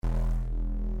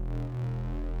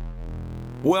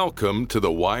Welcome to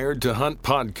the Wired to Hunt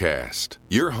podcast,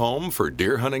 your home for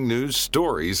deer hunting news,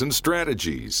 stories, and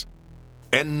strategies.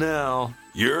 And now,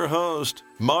 your host,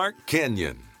 Mark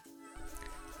Kenyon.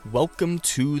 Welcome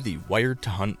to the Wired to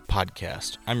Hunt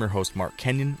podcast. I'm your host, Mark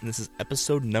Kenyon, and this is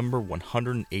episode number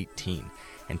 118.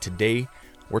 And today,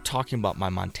 we're talking about my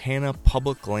Montana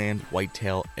public land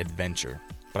whitetail adventure.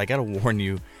 But I gotta warn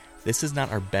you, this is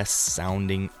not our best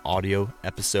sounding audio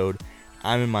episode.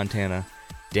 I'm in Montana.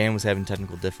 Dan was having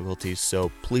technical difficulties, so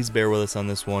please bear with us on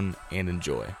this one and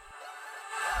enjoy.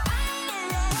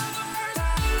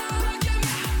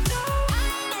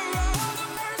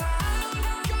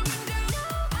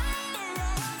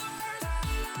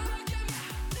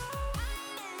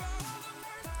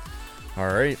 All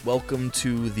right, welcome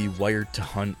to the Wired to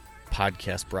Hunt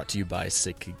podcast brought to you by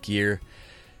Sitka Gear.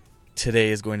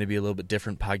 Today is going to be a little bit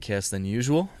different podcast than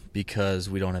usual because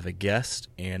we don't have a guest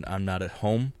and I'm not at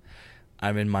home.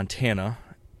 I'm in Montana,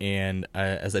 and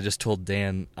as I just told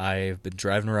Dan, I've been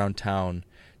driving around town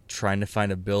trying to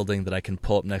find a building that I can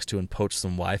pull up next to and poach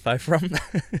some Wi-Fi from.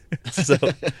 So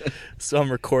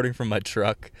I'm recording from my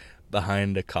truck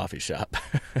behind a coffee shop.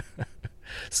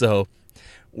 So,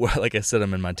 like I said,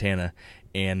 I'm in Montana,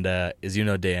 and as you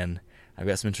know, Dan, I've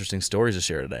got some interesting stories to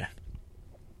share today.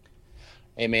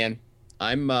 Hey, man,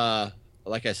 I'm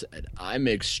like I said, I'm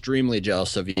extremely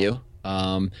jealous of you.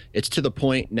 It's to the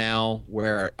point now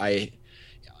where I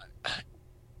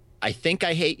think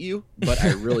I hate you, but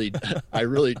I really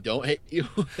don't hate you.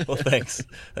 Well, thanks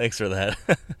for that.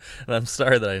 And I'm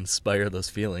sorry that I inspired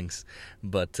those feelings,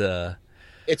 but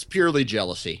it's purely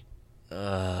jealousy.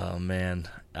 Oh man,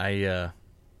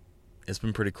 it's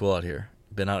been pretty cool out here.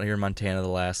 Been out here in Montana the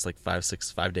last like 5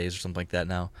 days or something like that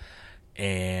now,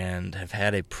 and have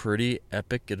had a pretty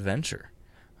epic adventure.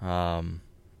 Man,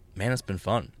 it's been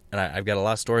fun. And I've got a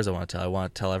lot of stories I want to tell. I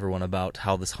want to tell everyone about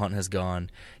how this hunt has gone,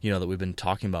 that we've been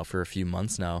talking about for a few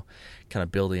months now, kind of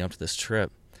building up to this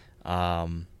trip. But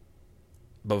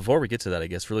before we get to that, I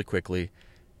guess, really quickly,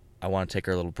 I want to take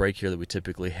our little break here that we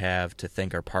typically have to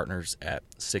thank our partners at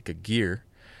Sitka Gear,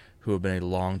 who have been a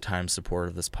long-time supporter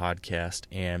of this podcast.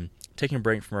 And taking a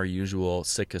break from our usual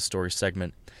Sitka story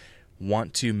segment,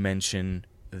 want to mention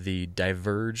the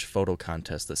Diverge photo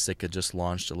contest that Sitka just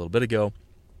launched a little bit ago,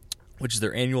 which is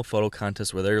their annual photo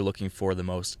contest where they're looking for the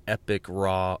most epic,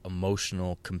 raw,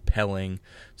 emotional, compelling,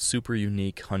 super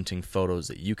unique hunting photos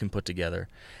that you can put together.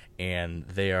 And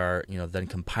they are, then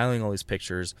compiling all these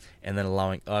pictures and then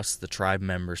allowing us, the tribe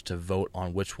members, to vote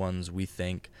on which ones we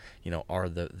think, are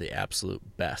the absolute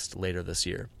best later this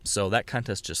year. So that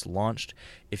contest just launched.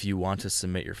 If you want to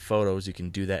submit your photos, you can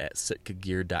do that at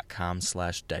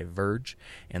sitkagear.com/diverge.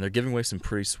 And they're giving away some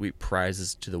pretty sweet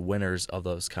prizes to the winners of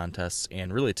those contests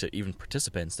and really to even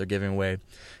participants. They're giving away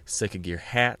Sitka Gear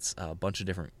hats, a bunch of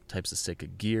different types of Sitka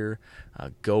gear,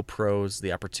 GoPros,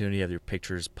 the opportunity to have your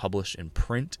pictures published in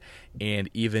print, and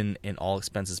even an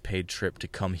all-expenses-paid trip to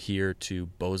come here to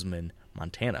Bozeman,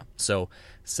 Montana. So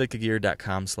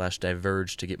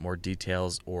sitkagear.com/diverge to get more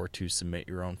details or to submit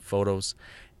your own photos.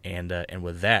 And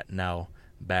with that, now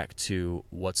back to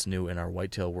what's new in our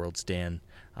whitetail world, Stan.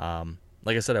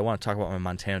 Like I said, I want to talk about my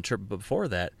Montana trip, but before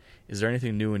that, is there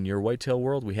anything new in your whitetail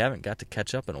world? We haven't got to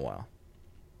catch up in a while.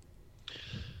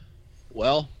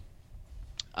 Well,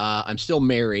 I'm still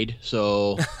married,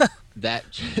 so that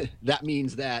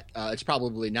means that it's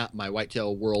probably not, my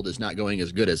whitetail world is not going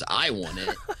as good as I want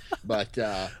it. But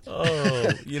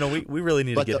we really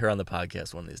need to get her on the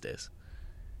podcast one of these days.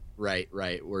 Right,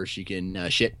 where she can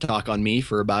shit talk on me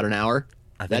for about an hour.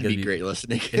 That'd be great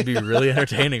listening. It'd be really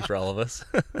entertaining for all of us.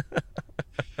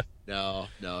 No,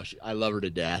 I love her to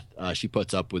death. She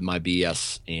puts up with my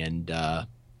BS, and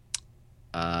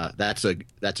that's a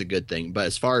good thing. But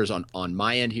as far as on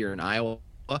my end here in Iowa,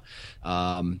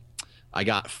 I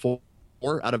got 4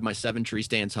 out of my 7 tree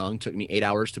stands hung. Took me 8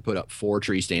 hours to put up 4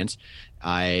 tree stands.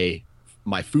 My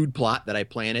food plot that I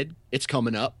planted, it's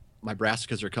coming up. My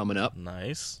brassicas are coming up.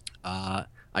 Nice. I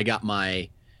got my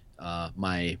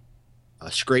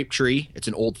scrape tree. It's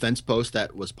an old fence post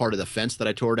that was part of the fence that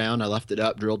I tore down. I left it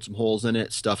up, drilled some holes in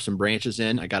it, stuffed some branches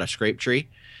in. I got a scrape tree.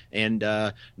 And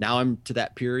now I'm to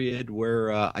that period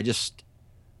where I just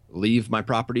leave my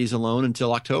properties alone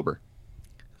until October.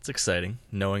 It's exciting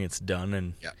knowing it's done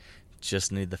and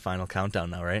just need the final countdown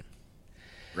now, right?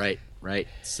 Right.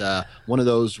 It's one of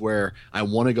those where I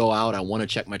want to go out, I want to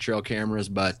check my trail cameras,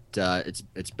 but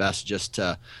it's best just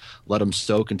to let them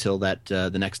soak until that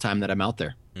the next time that I'm out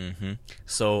there. Mm-hmm.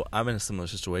 So I'm in a similar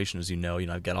situation, as you know.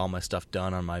 I've got all my stuff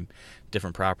done on my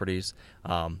different properties.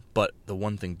 But the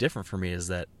one thing different for me is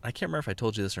that I can't remember if I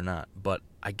told you this or not, but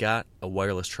I got a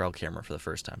wireless trail camera for the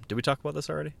first time. Did we talk about this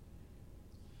already?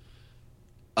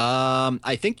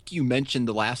 I think you mentioned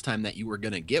the last time that you were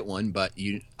going to get one, but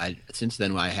since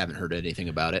then I haven't heard anything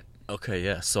about it. Okay,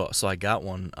 yeah. So I got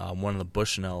one of the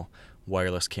Bushnell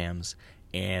wireless cams,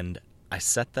 and I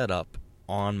set that up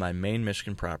on my main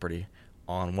Michigan property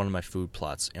on one of my food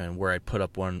plots, and where I'd put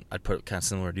kind of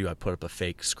similar to you. I put up a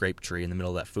fake scrape tree in the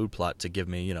middle of that food plot to give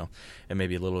me, and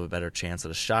maybe a little bit better chance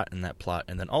at a shot in that plot,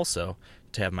 and then also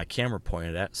to have my camera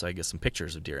pointed at, so I get some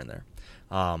pictures of deer in there.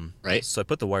 Right. So I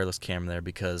put the wireless camera there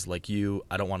because, like you,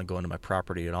 I don't want to go into my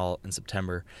property at all in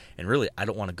September, and really, I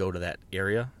don't want to go to that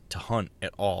area to hunt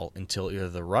at all until either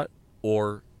the rut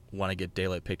or when I get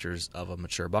daylight pictures of a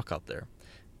mature buck out there.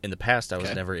 In the past, I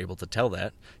was never able to tell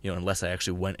that, unless I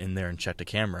actually went in there and checked a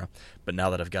camera. But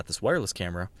now that I've got this wireless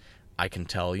camera, I can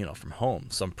tell, from home.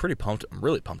 So I'm pretty pumped. I'm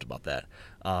really pumped about that.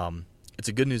 It's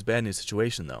a good news, bad news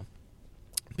situation, though,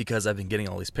 because I've been getting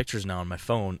all these pictures now on my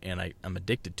phone, and I'm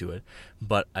addicted to it.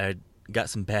 But I got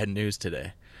some bad news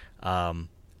today.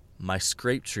 My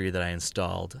scrape tree that I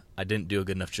installed, I didn't do a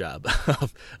good enough job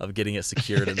of getting it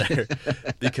secured in there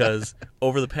because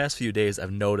over the past few days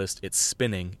I've noticed it's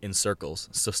spinning in circles.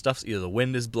 So stuff's either the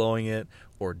wind is blowing it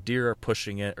or deer are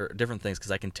pushing it or different things,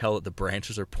 because I can tell that the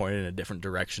branches are pointed in a different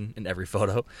direction in every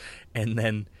photo. And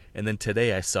then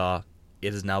today I saw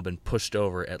it has now been pushed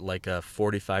over at like a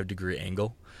 45-degree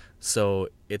angle. So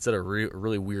it's at a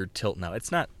really weird tilt now.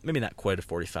 It's maybe not quite a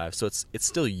 45, so it's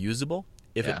still usable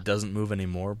if it doesn't move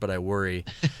anymore, but I worry,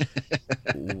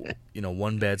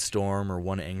 one bad storm or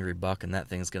one angry buck and that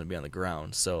thing's going to be on the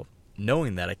ground. So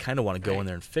knowing that, I kind of want to go in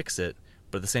there and fix it,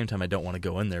 but at the same time I don't want to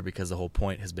go in there because the whole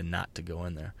point has been not to go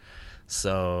in there.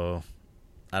 So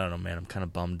I don't know, man. I'm kind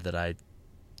of bummed that I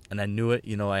knew it.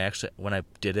 When I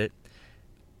did it,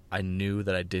 I knew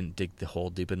that I didn't dig the hole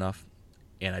deep enough,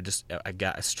 and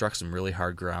I struck some really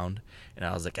hard ground, and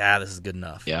I was like, this is good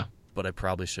enough. Yeah. But I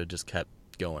probably should have just kept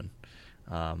going.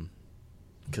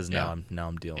 Because now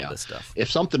I'm dealing with this stuff. If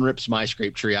something rips my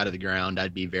scrape tree out of the ground,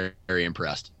 I'd be very, very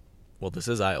impressed. Well, this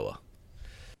is Iowa.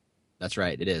 That's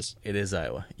right. It is. It is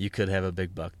Iowa. You could have a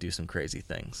big buck do some crazy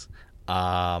things.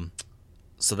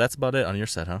 So that's about it on your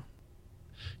set, huh?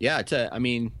 Yeah.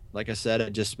 Like I said,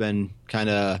 I've just been kind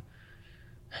of,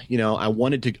 I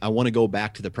want to go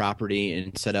back to the property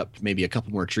and set up maybe a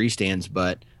couple more tree stands,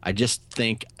 but I just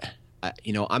think, I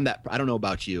don't know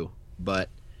about you, but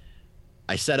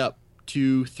I set up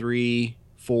 2, 3,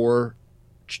 4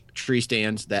 tree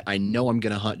stands that I know I'm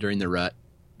going to hunt during the rut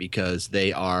because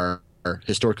they are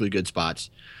historically good spots.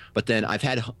 But then I've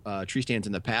had tree stands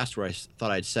in the past where I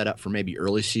thought I'd set up for maybe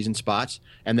early season spots,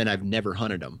 and then I've never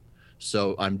hunted them.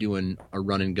 So I'm doing a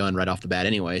run and gun right off the bat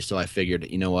anyway. So I figured,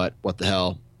 what the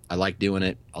hell? I like doing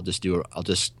it. I'll just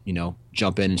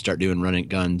jump in and start doing run and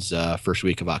guns first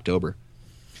week of October.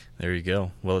 There you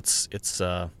go. Well, it's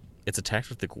a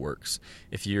tactic that works.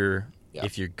 If you're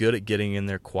good at getting in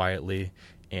there quietly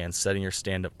and setting your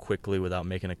stand up quickly without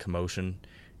making a commotion,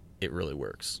 it really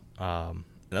works. And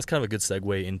that's kind of a good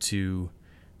segue into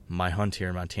my hunt here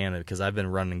in Montana, because I've been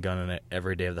running and gunning it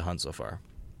every day of the hunt so far.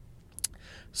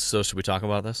 So should we talk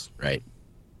about this? Right.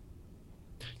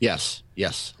 Yes.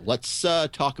 Let's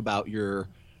talk about your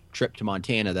trip to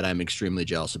Montana that I'm extremely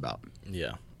jealous about.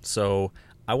 Yeah. So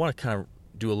I want to kind of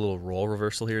do a little role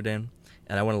reversal here, Dan.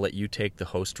 And I want to let you take the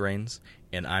host reins,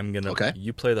 and I'm gonna.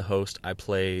 You play the host, I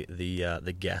play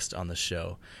the guest on the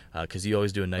show, because you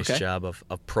always do a nice job of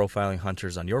profiling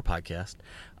hunters on your podcast.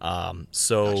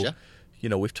 Gotcha.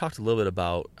 We've talked a little bit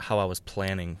about how I was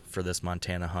planning for this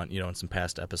Montana hunt, in some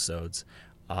past episodes.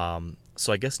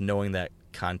 So I guess knowing that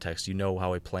context,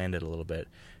 how I planned it a little bit.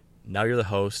 Now you're the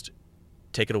host.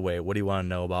 Take it away. What do you want to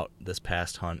know about this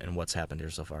past hunt and what's happened here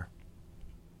so far?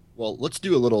 Well, let's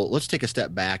take a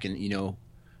step back, and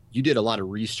you did a lot of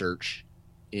research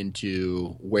into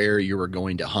where you were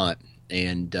going to hunt,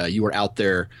 and you were out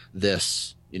there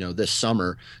this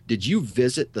summer. Did you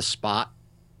visit the spot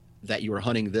that you were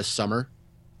hunting this summer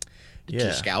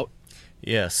to scout?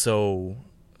 Yeah. So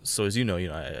as you know,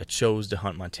 I chose to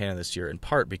hunt Montana this year in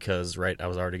part because, I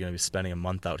was already going to be spending a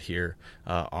month out here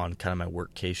on kind of my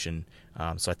workcation.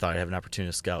 So I thought I'd have an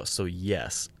opportunity to scout. So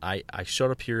yes, I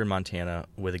showed up here in Montana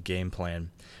with a game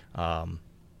plan of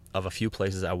a few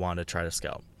places I wanted to try to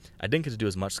scout. I didn't get to do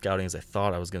as much scouting as I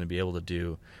thought I was going to be able to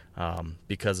do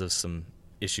because of some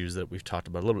issues that we've talked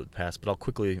about a little bit in the past, but I'll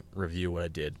quickly review what I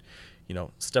did.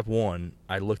 Step one,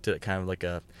 I looked at kind of like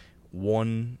a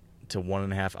 1 to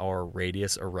 1.5 hour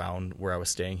radius around where I was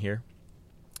staying here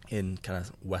in kind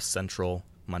of west central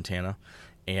Montana,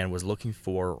 and was looking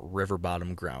for river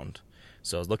bottom ground.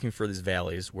 So I was looking for these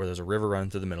valleys where there's a river running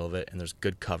through the middle of it and there's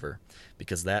good cover,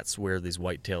 because that's where these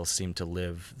whitetails seem to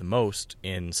live the most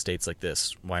in states like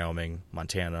this: Wyoming,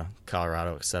 Montana,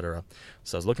 Colorado, etc.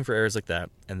 So I was looking for areas like that,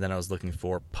 and then I was looking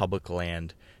for public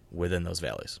land within those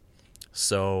valleys.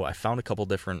 So I found a couple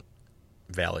different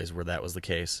valleys where that was the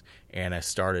case, and I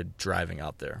started driving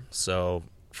out there. So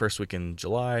first week in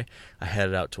July, I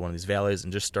headed out to one of these valleys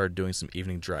and just started doing some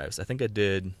evening drives. I think I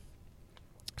did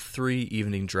 3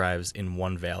 evening drives in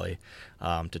one valley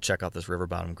to check out this river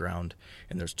bottom ground.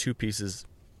 And there's 2 pieces,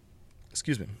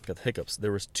 excuse me, got the hiccups.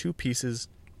 There was 2 pieces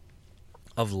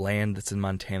of land that's in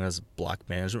Montana's block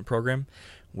management program,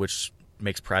 which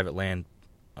makes private land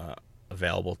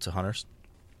available to hunters.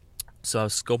 So I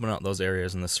was scoping out those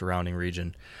areas in the surrounding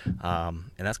region,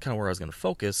 and that's kind of where I was going to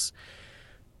focus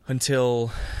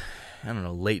until, I don't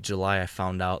know, late July. I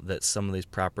found out that some of these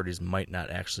properties might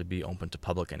not actually be open to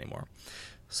public anymore.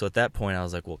 So at that point I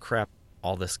was like, well, crap,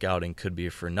 all this scouting could be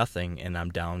for nothing, and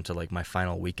I'm down to like my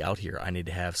final week out here. I need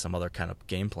to have some other kind of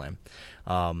game plan.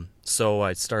 So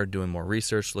I started doing more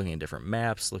research, looking at different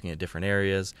maps, looking at different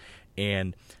areas,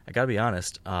 and I got to be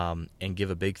honest and give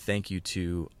a big thank you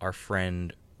to our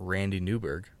friend Randy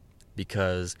Newberg,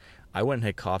 because I went and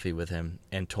had coffee with him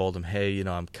and told him, hey, you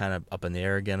know, I'm kind of up in the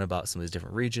air again about some of these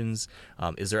different regions.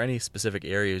 Is there any specific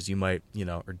areas you might, you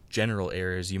know, or general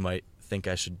areas you might think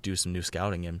I should do some new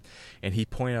scouting in? And he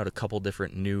pointed out a couple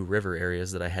different new river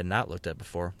areas that I had not looked at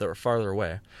before that were farther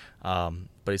away. But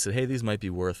he said, hey, these might be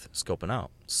worth scoping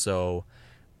out. So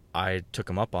I took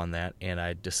him up on that, and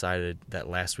I decided that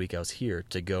last week I was here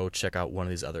to go check out one of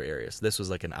these other areas. This was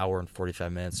like an hour and 45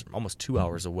 minutes, almost 2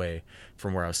 hours away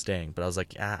from where I was staying. But I was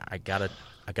like, I gotta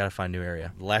find a new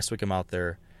area. Last week I'm out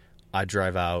there, I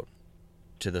drive out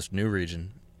to this new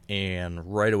region,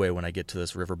 and right away when I get to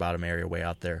this river bottom area way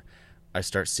out there, I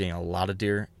start seeing a lot of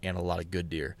deer and a lot of good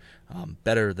deer,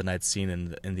 better than I'd seen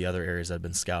in the other areas I'd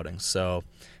been scouting. So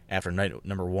after night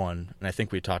number 1, and I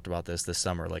think we talked about this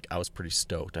summer, like I was pretty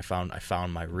stoked. I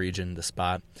found my region, the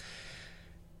spot.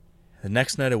 The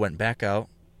next night I went back out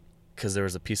because there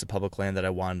was a piece of public land that I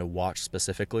wanted to watch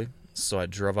specifically. So I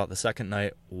drove out the second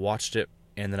night, watched it,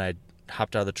 and then I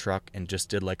hopped out of the truck and just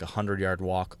did like a 100-yard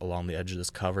walk along the edge of this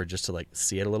cover just to like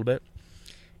see it a little bit.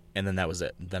 And then that was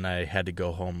it. Then I had to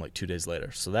go home like 2 days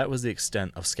later. So that was the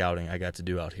extent of scouting I got to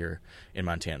do out here in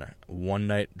Montana. One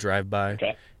night drive by,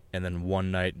 okay, and then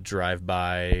one night drive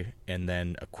by, and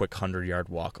then a quick 100-yard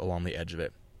walk along the edge of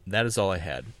it. That is all I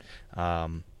had.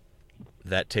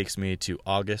 That takes me to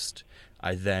August.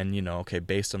 I then,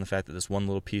 based on the fact that this one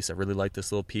little piece, I really liked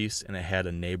this little piece, and it had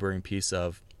a neighboring piece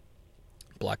of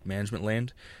block management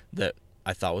land that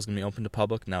I thought was going to be open to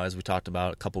public. Now, as we talked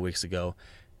about a couple weeks ago,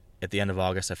 at the end of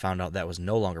August, I found out that was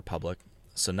no longer public.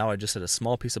 So now I just had a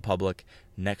small piece of public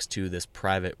next to this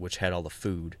private, which had all the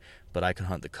food, but I can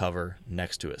hunt the cover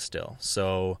next to it still.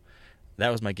 So that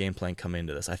was my game plan coming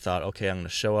into this. I thought, okay, I'm going to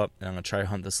show up and I'm going to try to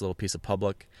hunt this little piece of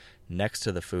public next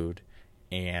to the food.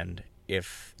 And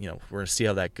if, we're going to see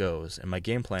how that goes. And my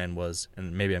game plan was,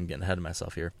 and maybe I'm getting ahead of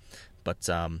myself here, but,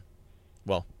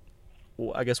 well,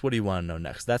 I guess what do you want to know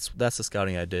next? That's the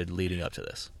scouting I did leading up to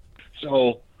this.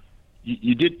 So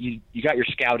you got your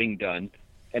scouting done,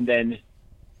 and then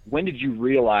when did you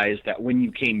realize that when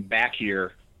you came back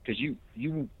here, because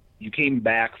you came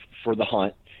back for the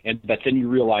hunt, but then you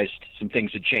realized some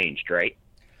things had changed, right?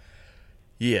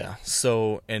 Yeah.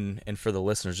 So, and for the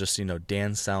listeners, just so you know,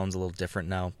 Dan sounds a little different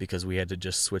now because we had to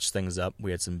just switch things up. We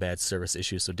had some bad service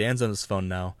issues. So Dan's on his phone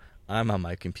now. I'm on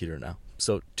my computer now.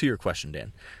 So to your question,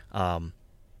 Dan,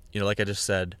 like I just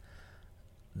said,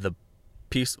 a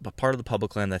part of the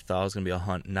public land I thought was going to be a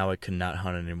hunt, now I could not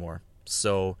hunt anymore.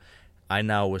 So I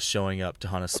now was showing up to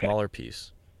hunt a smaller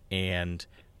piece. And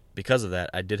because of that,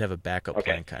 I did have a backup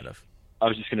plan, kind of. I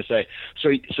was just going to say,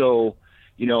 so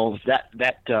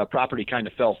that property kind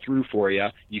of fell through for you.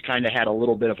 You kind of had a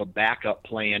little bit of a backup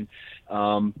plan.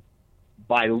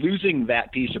 By losing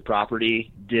that piece of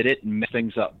property, did it mess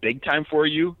things up big time for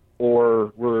you,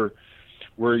 or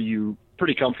were you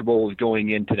pretty comfortable with going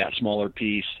into that smaller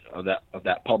piece of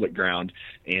that public ground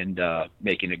and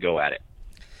making a go at it?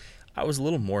 I was a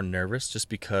little more nervous just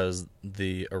because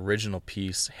the original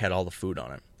piece had all the food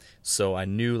on it. So I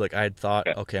knew, I had thought,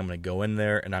 okay, I'm going to go in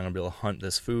there and I'm going to be able to hunt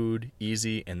this food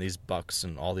easy, and these bucks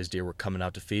and all these deer were coming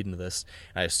out to feed into this.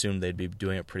 I assumed they'd be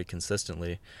doing it pretty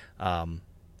consistently.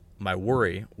 My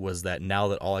worry was that now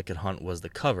that all I could hunt was the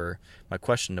cover, my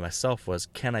question to myself was,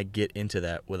 can I get into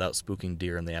that without spooking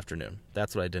deer in the afternoon?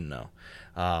 That's what I didn't know.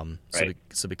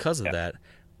 So because of that,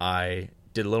 I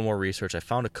did a little more research. I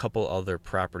found a couple other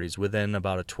properties within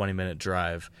about a 20-minute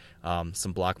drive,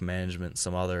 some block management,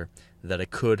 some other that I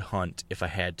could hunt if I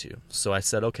had to. So I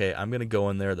said, okay, I'm going to go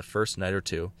in there the first night or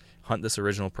two, hunt this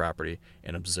original property,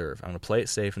 and observe. I'm going to play it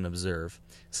safe and observe,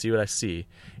 see what I see.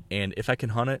 And if I can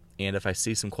hunt it, and if I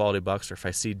see some quality bucks, or if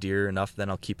I see deer enough, then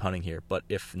I'll keep hunting here. But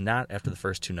if not after the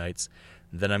first 2 nights,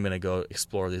 then I'm going to go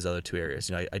explore these other 2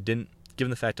 areas. I didn't, given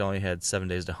the fact I only had 7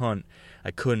 days to hunt, I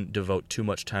couldn't devote too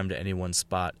much time to any one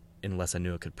spot unless I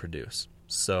knew it could produce.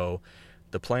 So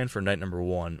the plan for night number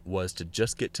 1 was to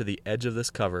just get to the edge of this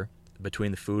cover,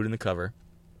 between the food and the cover,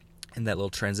 in that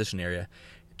little transition area.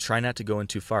 Try not to go in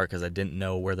too far because I didn't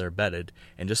know where they're bedded,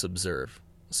 and just observe.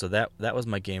 So that was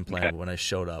my game plan. Okay. When I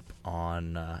showed up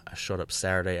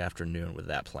Saturday afternoon with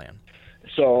that plan.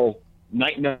 So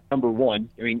night number 1,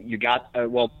 I mean, you got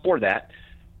before that,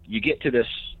 you get to this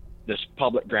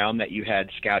public ground that you had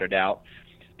scouted out.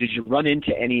 Did you run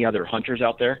into any other hunters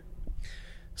out there?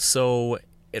 So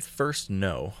at first,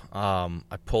 no.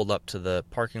 I pulled up to the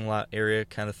parking lot area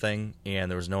kind of thing,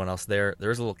 and there was no one else there. There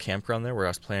was a little campground there where I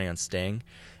was planning on staying,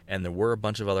 and there were a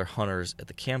bunch of other hunters at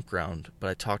the campground, but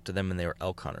I talked to them, and they were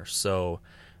elk hunters. So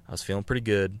I was feeling pretty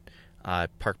good. I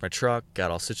parked my truck,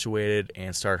 got all situated,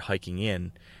 and started hiking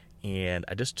in. And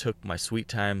I just took my sweet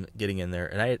time getting in there.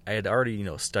 And I had already,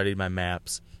 studied my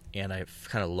maps, and I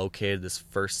kind of located this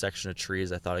first section of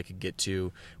trees I thought I could get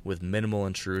to with minimal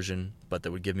intrusion, but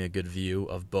that would give me a good view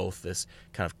of both this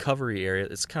kind of covery area.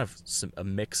 It's kind of a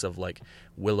mix of like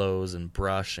willows and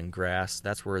brush and grass.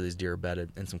 That's where these deer are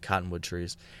bedded, and some cottonwood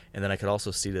trees. And then I could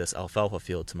also see this alfalfa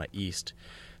field to my east.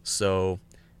 So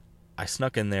I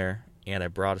snuck in there, and I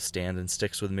brought a stand and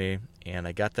sticks with me, and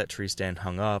I got that tree stand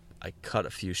hung up. I cut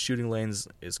a few shooting lanes.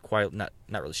 It's quite not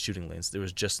really shooting lanes. It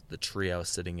was just the tree I was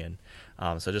sitting in.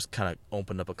 So I just kind of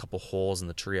opened up a couple holes in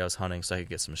the tree I was hunting so I could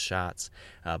get some shots.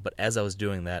 But as I was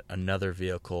doing that, another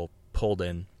vehicle pulled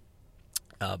in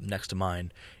next to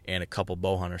mine, and a couple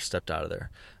bow hunters stepped out of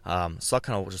there. So I'll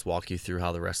kind of just walk you through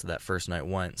how the rest of that first night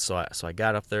went. So I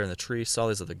got up there in the tree, saw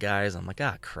these other guys. I'm like,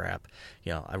 crap.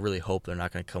 I really hope they're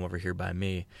not going to come over here by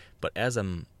me. But as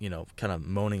I'm, kind of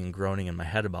moaning and groaning in my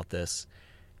head about this,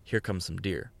 here comes some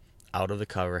deer out of the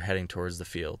cover heading towards the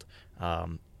field.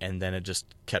 And then it just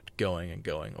kept going and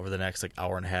going over the next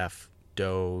hour and a half.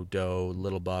 Doe,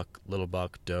 little buck,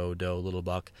 doe, little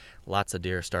buck. Lots of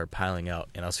deer started piling out,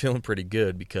 and I was feeling pretty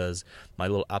good because my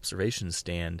little observation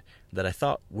stand that I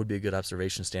thought would be a good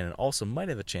observation stand and also might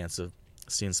have a chance of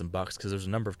seeing some bucks, because there's a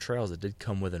number of trails that did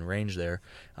come within range there.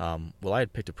 I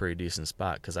had picked a pretty decent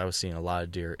spot because I was seeing a lot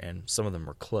of deer, and some of them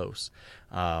were close.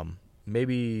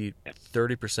 Maybe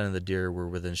 30% of the deer were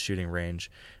within shooting range,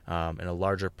 and a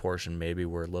larger portion maybe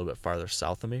were a little bit farther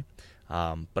south of me.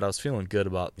 But I was feeling good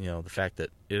about, the fact that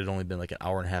it had only been like an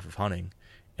hour and a half of hunting,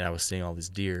 and I was seeing all these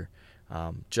deer.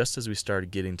 Just as we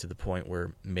started getting to the point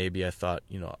where maybe I thought,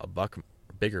 a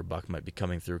bigger buck might be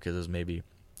coming through because it was maybe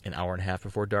an hour and a half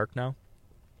before dark now.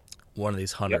 One of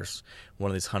these hunters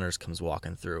comes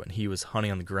walking through, and he was hunting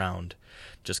on the ground,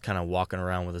 just kind of walking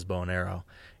around with his bow and arrow,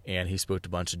 and he spooked a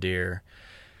bunch of deer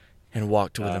and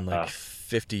walked to within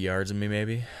 50 yards of me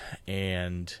maybe,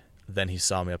 and then he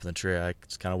saw me up in the tree. I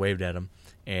just kind of waved at him,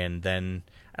 and then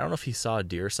I don't know if he saw a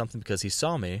deer or something, because he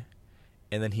saw me,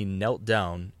 and then he knelt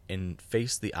down and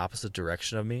faced the opposite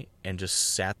direction of me and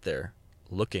just sat there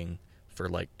looking for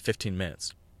 15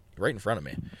 minutes right in front of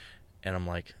me. And I'm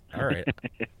like, all right,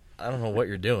 I don't know what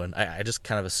you're doing. I just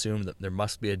kind of assumed that there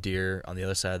must be a deer on the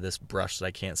other side of this brush that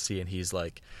I can't see, and he's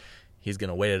going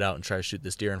to wait it out and try to shoot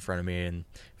this deer in front of me. And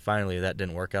finally that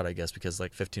didn't work out, I guess, because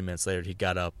 15 minutes later he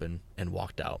got up and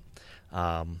walked out. So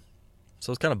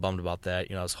I was kind of bummed about that.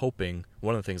 I was hoping,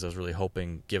 one of the things I was really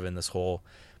hoping, given this whole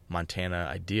Montana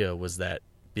idea, was that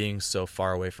being so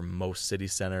far away from most city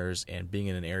centers and being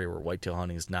in an area where whitetail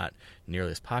hunting is not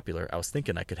nearly as popular, I was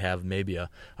thinking I could have maybe a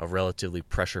relatively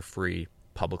pressure-free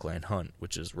public land hunt,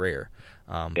 which is rare.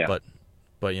 But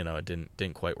it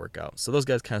didn't quite work out. So those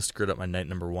guys kind of screwed up my night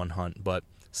number 1 hunt. But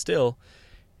still,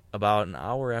 about an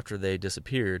hour after they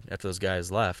disappeared, after those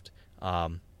guys left, a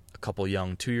couple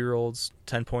young 2-year-olds,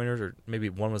 10-pointers, or maybe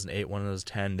one was an 8, one was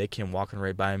 10, they came walking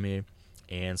right by me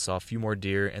and saw a few more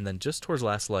deer. And then just towards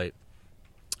last light,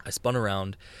 I spun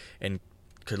around and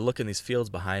could look in these fields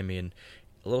behind me, and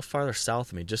a little farther south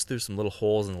of me, just through some little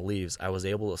holes in the leaves, I was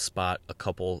able to spot a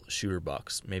couple shooter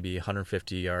bucks, maybe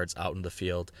 150 yards out in the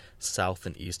field, south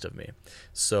and east of me.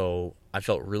 So I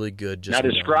felt really good. Just now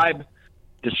describe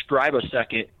a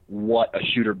second what a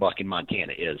shooter buck in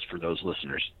Montana is for those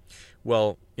listeners.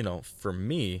 Well, for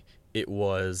me, it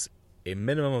was a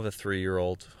minimum of a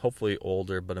 3-year-old, hopefully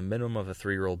older, but a minimum of a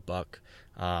 3-year-old buck.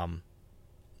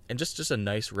 and just a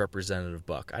nice representative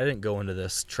buck. I didn't go into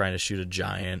this trying to shoot a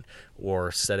giant or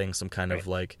setting some kind of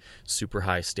like super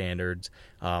high standards.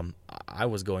 I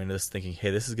was going to this thinking,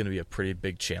 hey, this is going to be a pretty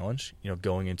big challenge,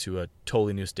 going into a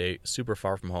totally new state, super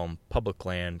far from home, public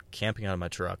land, camping out of my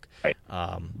truck.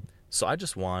 So I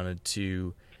just wanted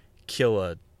to kill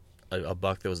a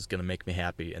buck that was going to make me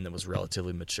happy and that was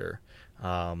relatively mature.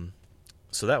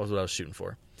 So that was what I was shooting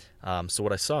for. So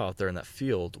what I saw out there in that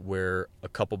field were a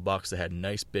couple bucks that had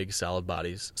nice, big, solid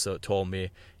bodies. So it told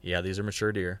me, yeah, these are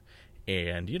mature deer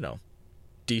and,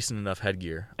 decent enough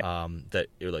headgear that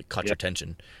it would, like, caught your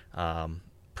attention.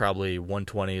 Probably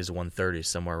 120s, 130s,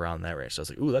 somewhere around that range. So I was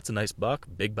like, ooh, that's a nice buck,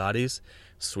 big bodies.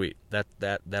 Sweet.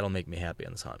 That'll make me happy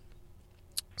on this hunt.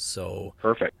 So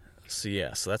perfect. So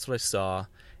that's what I saw.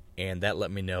 And that let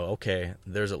me know, okay,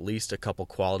 there's at least a couple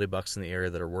quality bucks in the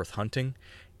area that are worth hunting.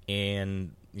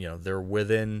 And, they're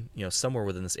within, somewhere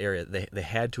within this area. They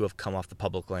had to have come off the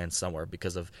public land somewhere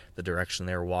because of the direction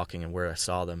they were walking and where I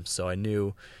saw them. So I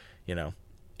knew,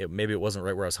 maybe it wasn't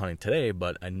right where I was hunting today,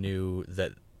 but I knew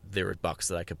that there were bucks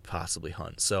that I could possibly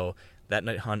hunt. So that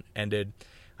night hunt ended.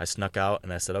 I snuck out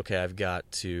and I said, okay, I've got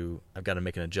to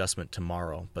make an adjustment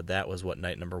tomorrow. But that was what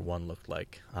night number 1 looked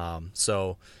like.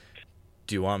 So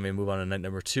do you want me to move on to night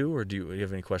number 2, or do you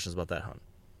have any questions about that hunt?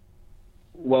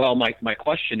 Well, my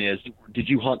question is, did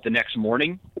you hunt the next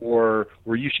morning, or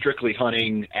were you strictly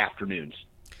hunting afternoons?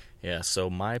 Yeah, so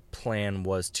my plan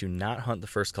was to not hunt the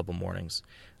first couple mornings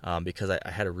because I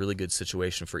had a really good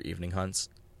situation for evening hunts.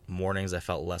 Mornings I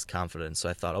felt less confident, so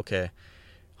I thought, okay,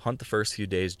 hunt the first few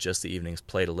days, just the evenings,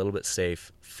 play it a little bit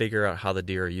safe, figure out how the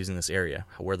deer are using this area,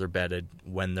 where they're bedded,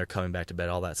 when they're coming back to bed,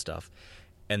 all that stuff.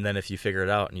 And then if you figure it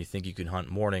out and you think you can hunt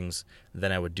mornings,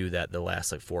 then I would do that the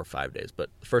last 4 or 5 days. But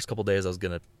the first couple days I was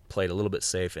going to play it a little bit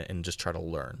safe and just try to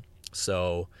learn.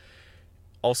 So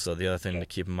also the other thing to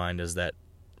keep in mind is that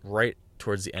right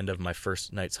towards the end of my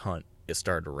first night's hunt, it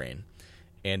started to rain.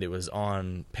 And it was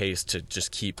on pace to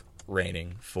just keep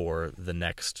raining for the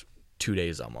next 2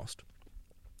 days almost.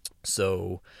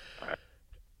 So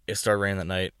it started raining that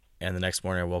night, and the next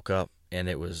morning I woke up and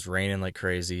it was raining like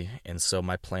crazy. And so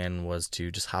my plan was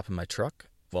to just hop in my truck.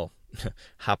 Well,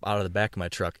 hop out of the back of my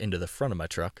truck into the front of my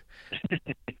truck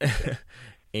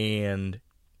and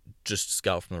just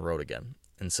scout from the road again.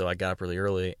 And so I got up really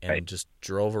early and just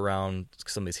drove around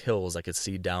some of these hills I could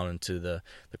see down into the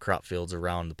crop fields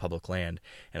around the public land.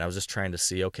 And I was just trying to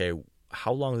see, okay,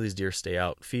 how long do these deer stay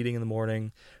out feeding in the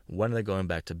morning? When are they going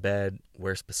back to bed?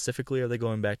 Where specifically are they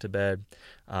going back to bed?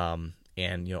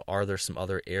 And, are there some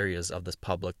other areas of this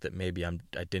public that maybe I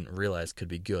didn't realize could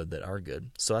be good that are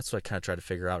good? So that's what I kind of tried to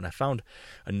figure out. And I found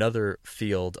another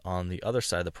field on the other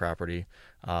side of the property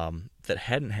that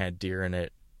hadn't had deer in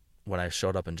it when I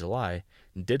showed up in July,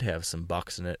 and did have some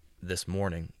bucks in it this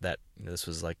morning. This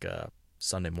was like a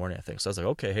Sunday morning, I think. So I was like,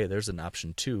 okay, hey, there's an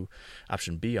option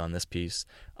B on this piece.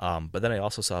 But then I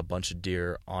also saw a bunch of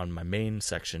deer on my main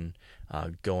section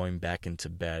going back into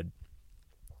bed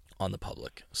on the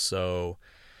public. So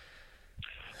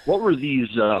what were these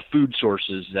food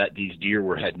sources that these deer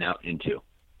were heading out into?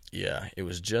 Yeah, it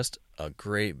was just a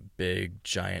great big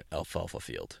giant alfalfa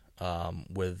field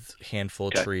with a handful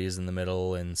of trees in the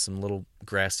middle and some little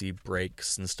grassy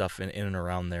breaks and stuff in and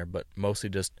around there, but mostly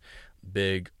just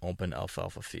big open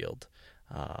alfalfa field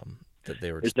that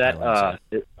they were just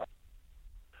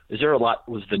Is there a lot?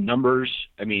 Was the numbers?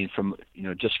 I mean, from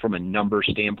just from a number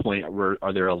standpoint,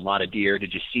 are there a lot of deer?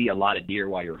 Did you see a lot of deer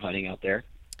while you were hunting out there?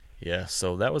 Yeah,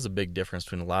 so that was a big difference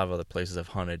between a lot of other places I've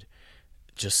hunted.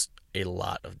 Just a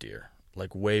lot of deer,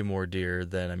 like way more deer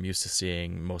than I'm used to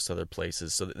seeing most other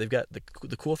places. So they've got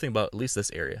the cool thing about at least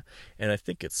this area, and I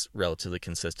think it's relatively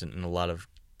consistent in a lot of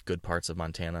good parts of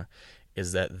Montana,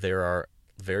 is that there are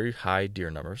very high deer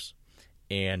numbers,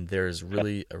 and there's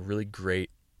really a really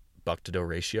great buck to doe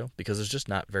ratio because there's just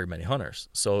not very many hunters.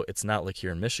 So it's not like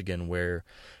here in Michigan where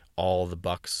all the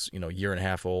bucks, year and a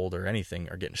half old or anything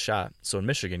are getting shot. So in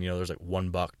Michigan, there's like 1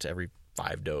 buck to every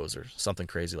 5 does or something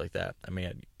crazy like that. I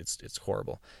mean, it's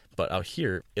horrible. But out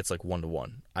here, it's like 1 to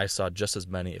 1. I saw just as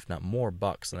many, if not more,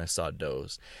 bucks than I saw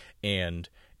does, and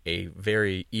a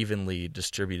very evenly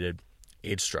distributed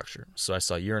age structure. So I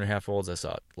saw year and a half olds, I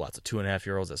saw lots of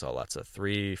 2.5-year-olds, I saw lots of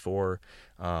 3, 4.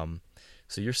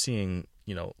 So you're seeing,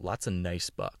 lots of nice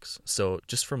bucks. So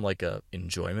just from like a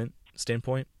enjoyment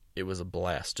standpoint, it was a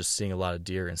blast just seeing a lot of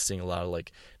deer and seeing a lot of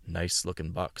like nice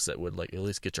looking bucks that would like at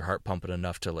least get your heart pumping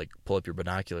enough to like pull up your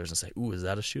binoculars and say, ooh, is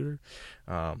that a shooter?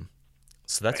 So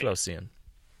that's what I was seeing.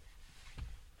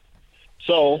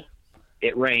 So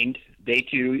it rained. Day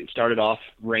 2, it started off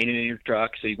raining in your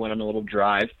truck, so you went on a little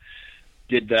drive.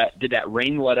 Did that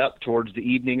rain let up towards the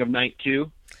evening of night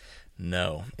 2?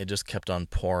 No, it just kept on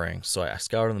pouring. So I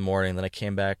scouted in the morning, then I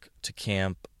came back to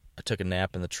camp. I took a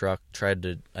nap in the truck, I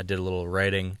did a little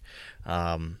writing,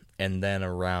 and then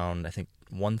around, I think,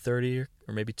 1:30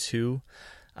 or maybe 2,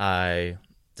 I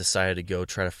decided to go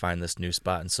try to find this new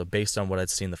spot. And so based on what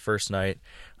I'd seen the first night,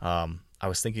 I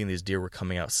was thinking these deer were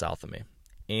coming out south of me.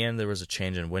 And there was a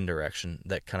change in wind direction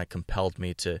that kind of compelled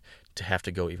me to have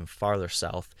to go even farther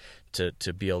south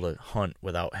to be able to hunt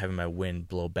without having my wind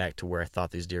blow back to where I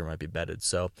thought these deer might be bedded.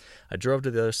 So I drove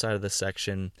to the other side of the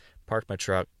section, parked my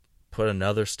truck, put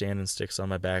another stand and sticks on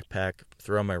my backpack,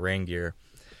 threw on my rain gear,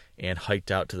 and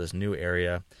hiked out to this new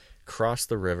area, crossed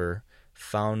the river,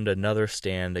 found another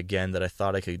stand again that I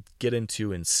thought I could get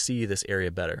into and see this area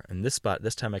better. And this spot,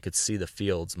 this time I could see the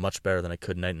fields much better than I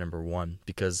could night number 1,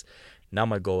 because now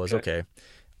my goal is, okay,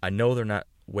 I know they're not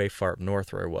way far up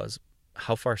north where I was.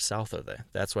 How far south are they?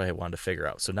 That's what I wanted to figure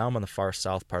out. So now I'm on the far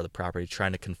south part of the property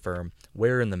trying to confirm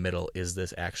where in the middle is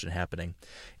this action happening.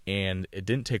 And it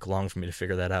didn't take long for me to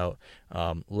figure that out.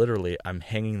 Literally, I'm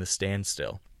hanging the stand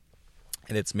still.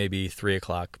 And it's maybe 3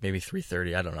 o'clock, maybe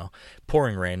 3:30, I don't know.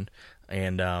 Pouring rain.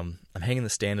 And I'm hanging the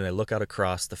stand and I look out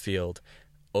across the field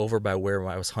over by where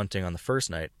I was hunting on the first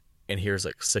night. And here's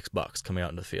like 6 bucks coming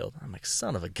out into the field. I'm like,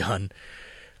 son of a gun.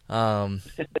 And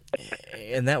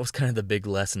that was kind of the big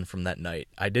lesson from that night.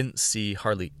 I didn't see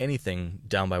hardly anything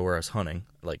down by where I was hunting,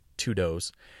 like 2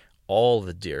 does. All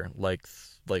the deer, like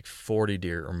 40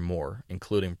 deer or more,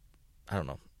 including, I don't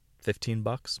know, 15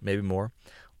 bucks, maybe more.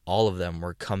 All of them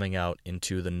were coming out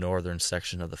into the northern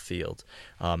section of the field,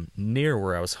 near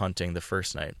where I was hunting the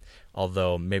first night,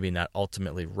 although maybe not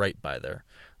ultimately right by there.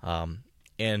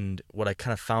 And what I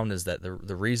kind of found is that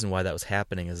the reason why that was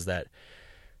happening is that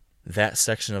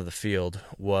section of the field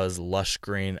was lush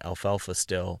green alfalfa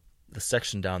still. The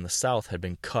section down the south had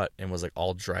been cut and was like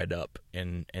all dried up,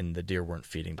 and the deer weren't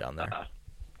feeding down there.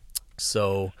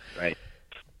 So Right.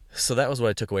 So that was what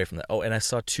I took away from that. Oh, and I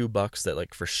saw 2 bucks that,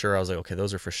 like, for sure, I was like, okay,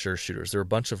 those are for sure shooters. There were a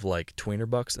bunch of, like, tweener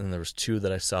bucks, and then there was 2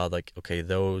 that I saw, like, okay,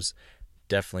 those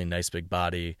definitely nice big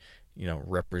body,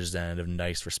 representative,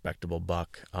 nice, respectable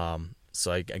buck.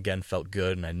 So I, again, felt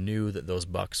good, and I knew that those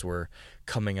bucks were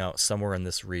coming out somewhere in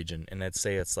this region. And I'd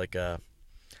say it's like I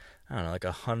don't know, like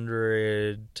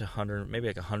 100 to 100, maybe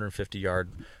like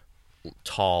 150-yard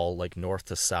tall, like north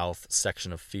to south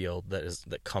section of field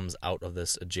that comes out of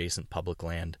this adjacent public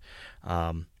land.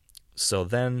 So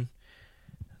then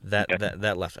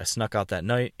that left. I snuck out that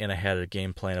night, and I had a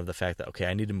game plan of the fact that, okay,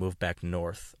 I need to move back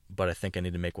north, but I think I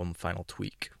need to make one final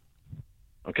tweak.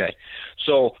 Okay.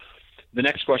 So the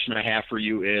next question I have for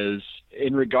you is,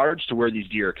 in regards to where these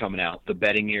deer are coming out, the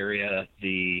bedding area,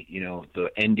 the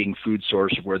ending food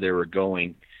source of where they were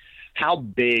going, how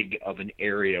big of an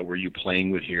area were you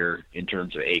playing with here in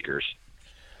terms of acres?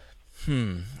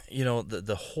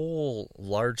 The whole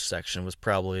large section was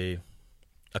probably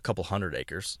a couple hundred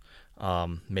acres,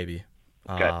 maybe.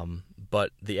 Okay.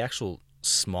 But the actual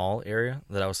small area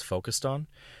that I was focused on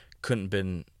couldn't have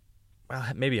been, well,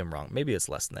 maybe I'm wrong. Maybe it's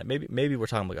less than that. Maybe we're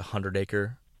talking like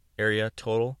 100-acre area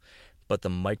total. But the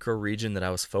micro region that I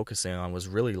was focusing on was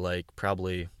really like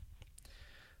probably,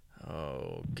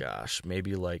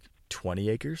 maybe like 20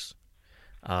 acres.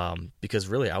 Because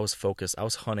really I was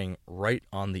hunting right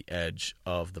on the edge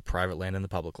of the private land and the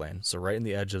public land. So right in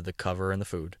the edge of the cover and the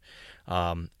food.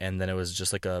 And then it was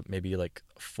just like maybe like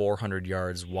 400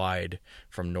 yards wide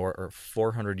from north, or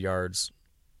 400 yards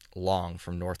long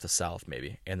from north to south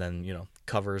maybe. And then,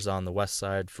 covers on the west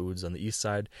side, foods on the east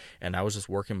side. And I was just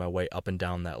working my way up and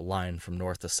down that line from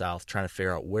north to south, trying to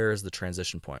figure out where is the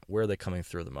transition point, where are they coming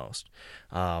through the most.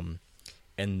 And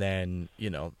then,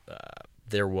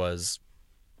 there was,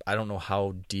 I don't know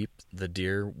how deep the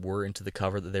deer were into the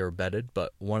cover that they were bedded,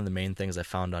 but one of the main things I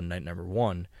found on night number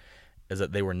 1 is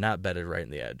that they were not bedded right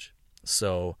in the edge.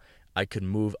 So I could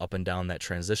move up and down that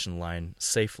transition line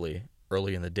safely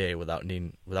early in the day without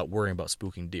worrying about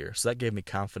spooking deer. So that gave me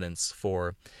confidence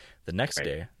for the next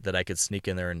day that I could sneak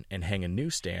in there and hang a new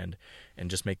stand and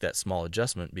just make that small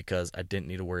adjustment, because I didn't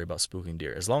need to worry about spooking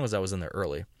deer as long as I was in there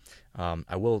early.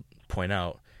 I will point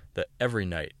out that every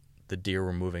night the deer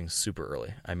were moving super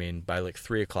early. I mean, by like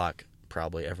 3 o'clock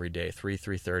probably every day,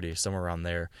 3:30, somewhere around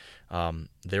there,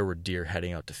 there were deer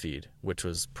heading out to feed, which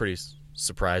was pretty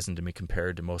surprising to me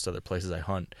compared to most other places I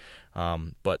hunt.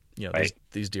 But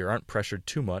these deer aren't pressured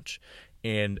too much.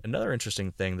 And another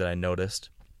interesting thing that I noticed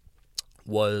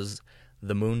was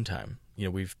the moon time.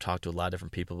 We've talked to a lot of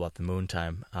different people about the moon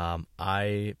time.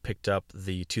 I picked up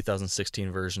the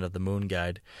 2016 version of the Moon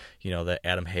Guide, that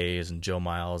Adam Hayes and Joe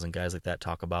Miles and guys like that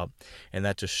talk about. And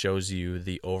that just shows you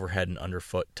the overhead and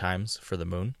underfoot times for the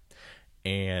moon.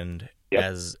 And Yep.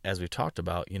 as we talked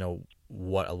about,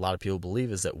 what a lot of people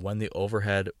believe is that when the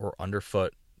overhead or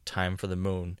underfoot time for the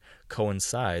moon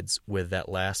coincides with that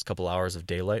last couple hours of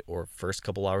daylight or first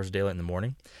couple hours of daylight in the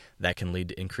morning, that can lead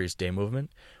to increased day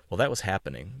movement. Well, that was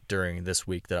happening during this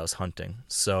week that I was hunting.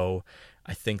 So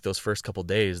I think those first couple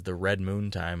days, the red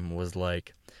moon time was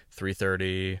like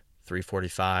 3:30,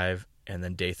 3:45, and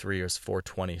then day 3 was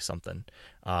 4:20 something.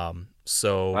 Wow.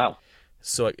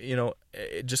 So,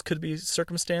 it just could be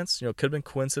circumstance, it could have been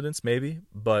coincidence maybe,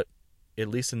 but at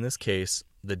least in this case,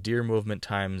 the deer movement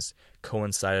times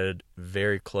coincided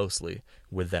very closely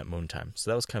with that moon time. So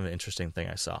that was kind of an interesting thing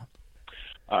I saw.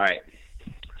 All right.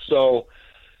 So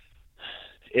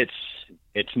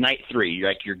it's night 3.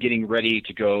 Like you're getting ready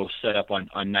to go set up on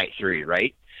night 3,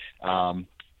 right?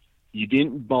 You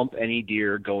didn't bump any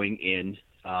deer going in.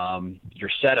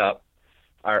 You're set up.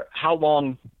 How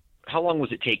long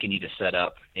was it taking you to set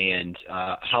up, and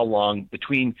how long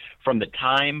from the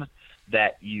time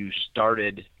that you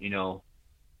started,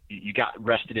 you got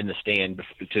rested in the stand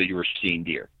until you were seeing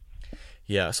deer?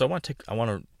 Yeah, so I want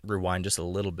to rewind just a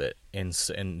little bit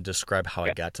and describe how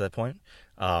I got to that point,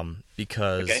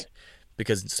 because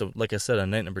so like I said,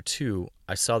 on night number 2,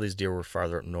 I saw these deer were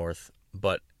farther up north,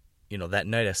 but that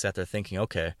night I sat there thinking,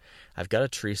 okay, I've got a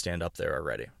tree stand up there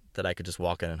already that I could just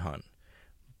walk in and hunt,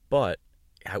 but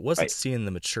I wasn't seeing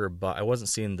the mature I wasn't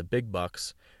seeing the big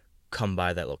bucks come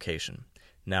by that location.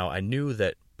 Now I knew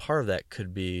that part of that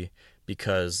could be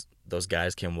because those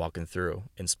guys came walking through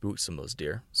and spooked some of those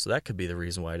deer. So that could be the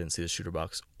reason why I didn't see the shooter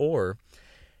bucks. Or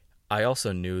I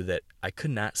also knew that I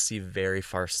could not see very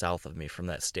far south of me from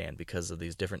that stand because of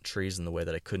these different trees and the way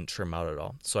that I couldn't trim out at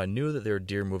all. So I knew that there were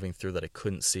deer moving through that I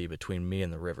couldn't see between me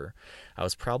and the river. I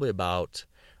was probably about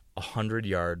 100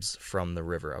 yards from the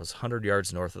river. I was 100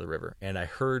 yards north of the river, and I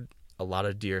heard a lot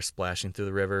of deer splashing through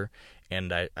the river,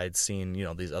 and I'd seen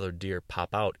these other deer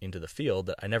pop out into the field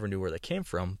that I never knew where they came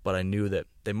from, but I knew that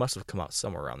they must have come out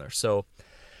somewhere around there. So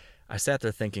I sat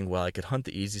there thinking, well, I could hunt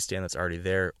the easy stand that's already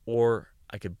there, or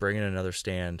I could bring in another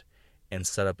stand and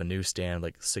set up a new stand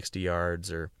like 60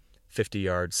 yards or 50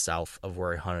 yards south of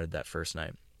where I hunted that first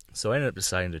night. So I ended up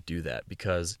deciding to do that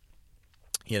because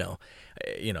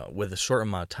with a short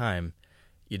amount of time,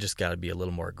 you just got to be a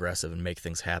little more aggressive and make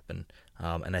things happen.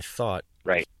 And I thought,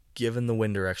 given the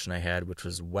wind direction I had, which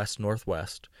was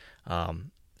west-northwest,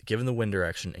 given the wind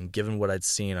direction and given what I'd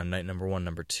seen on night number 1,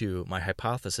 number 2, my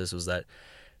hypothesis was that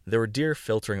there were deer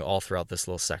filtering all throughout this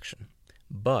little section.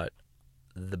 But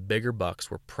the bigger bucks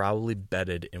were probably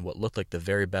bedded in what looked like the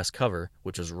very best cover,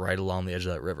 which was right along the edge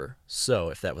of that river. So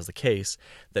if that was the case,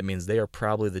 that means they are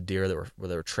probably the deer that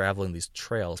were traveling these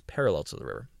trails parallel to the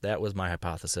river. That was my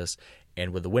hypothesis.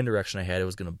 And with the wind direction I had, it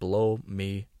was going to blow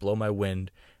my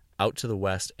wind out to the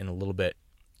west and a little bit,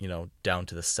 down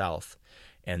to the south.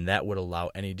 And that would allow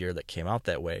any deer that came out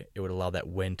that way, it would allow that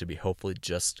wind to be hopefully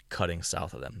just cutting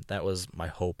south of them. That was my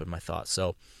hope and my thought.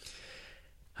 So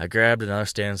I grabbed another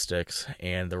stand of sticks,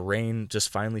 and the rain just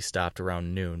finally stopped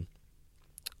around noon.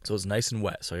 So it was nice and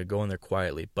wet, so I could go in there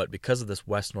quietly. But because of this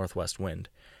west-northwest wind,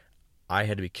 I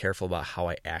had to be careful about how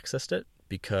I accessed it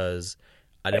because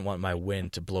I didn't want my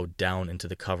wind to blow down into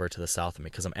the cover to the south of me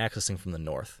because I'm accessing from the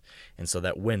north. And so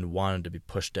that wind wanted to be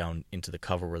pushed down into the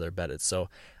cover where they're bedded. So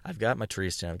I've got my tree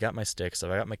stand, I've got my sticks,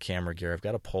 I've got my camera gear, I've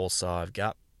got a pole saw, I've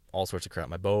got all sorts of crap,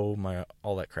 my bow,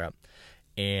 all that crap.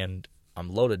 And I'm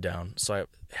loaded down, so I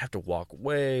have to walk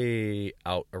way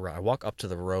out around. I walk up to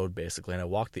the road, basically, and I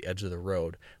walk the edge of the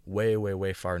road way, way,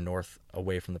 way far north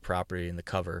away from the property and the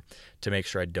cover to make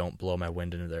sure I don't blow my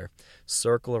wind into there.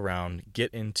 Circle around,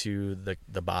 get into the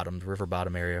river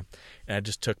bottom area, and I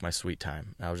just took my sweet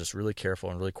time. I was just really careful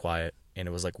and really quiet, and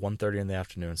it was like 1:30 in the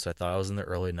afternoon, so I thought I was in there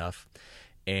early enough,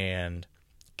 and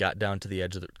got down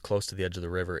to close to the edge of the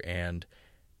river, and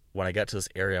when I got to this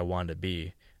area I wanted to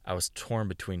be, I was torn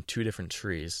between 2 different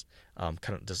trees.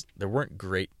 There weren't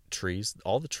great trees.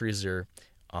 All the trees are,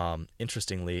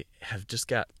 interestingly, have just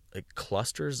got like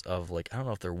clusters of I don't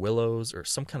know if they're willows or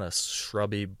some kind of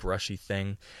shrubby, brushy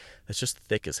thing that's just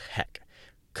thick as heck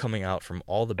coming out from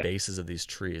all the bases of these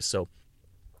trees. So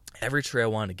every tree I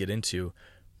wanted to get into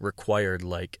required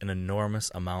like an enormous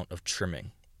amount of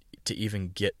trimming to even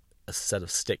get a set of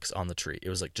sticks on the tree. It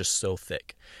was just so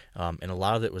thick, and a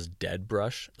lot of it was dead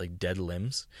brush, like dead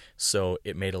limbs, so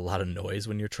it made a lot of noise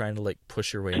when you're trying to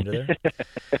push your way into there.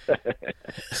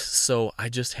 So I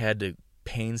just had to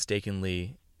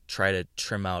painstakingly try to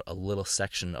trim out a little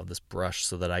section of this brush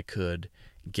so that I could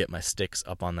get my sticks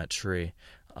up on that tree.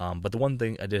 But the one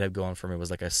thing I did have going for me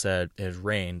was, like I said, it had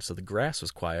rained, so the grass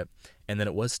was quiet, and then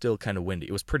it was still kind of windy.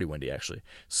 It was pretty windy, actually.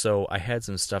 So I had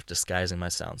some stuff disguising my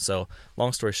sound. So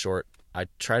long story short, I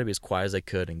tried to be as quiet as I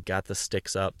could and got the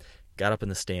sticks up, got up in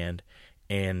the stand,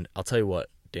 and I'll tell you what,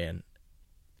 Dan,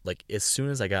 like as soon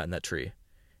as I got in that tree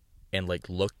and like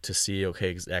looked to see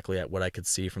exactly at what I could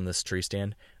see from this tree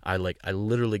stand, I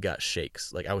literally got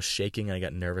shakes. Like I was shaking and I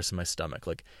got nervous in my stomach.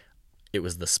 Like it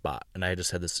was the spot, and I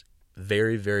just had this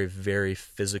very, very, very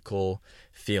physical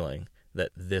feeling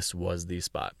that this was the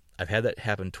spot. I've had that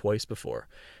happen twice before.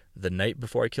 The night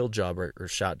before I killed Jawbreaker, or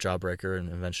shot Jawbreaker and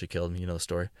eventually killed him, you know the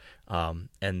story. And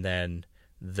then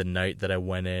the night that I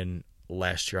went in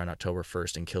last year on October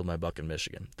 1st and killed my buck in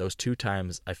Michigan. Those 2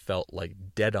 times I felt like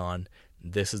dead on,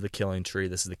 this is the killing tree,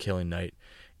 this is the killing night.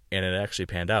 And it actually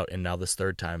panned out. And now this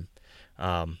 3rd time.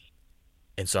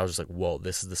 And so I was just like, whoa,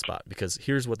 this is the spot. Because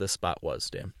here's what this spot was,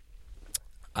 Dan.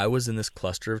 I was in this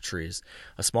cluster of trees,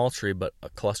 a small tree, but a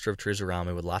cluster of trees around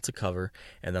me with lots of cover.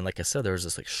 And then, like I said, there was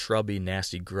this like shrubby,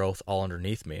 nasty growth all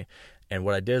underneath me. And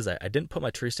what I did is I didn't put my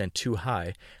tree stand too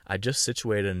high. I just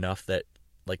situated enough that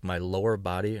like my lower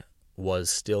body was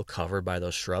still covered by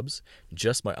those shrubs.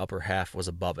 Just my upper half was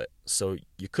above it. So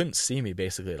you couldn't see me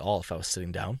basically at all if I was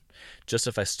sitting down. Just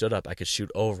if I stood up, I could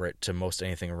shoot over it to most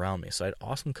anything around me. So I had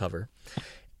awesome cover.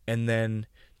 And then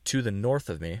to the north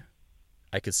of me,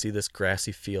 I could see this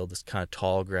grassy field, this kind of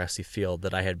tall grassy field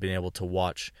that I had been able to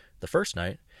watch the first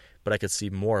night, but I could see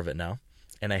more of it now.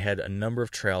 And I had a number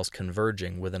of trails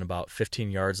converging within about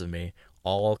 15 yards of me,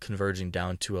 all converging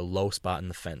down to a low spot in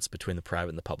the fence between the private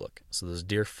and the public. So there's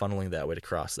deer funneling that way to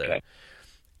cross there. Okay.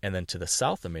 And then to the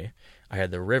south of me, I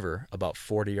had the river about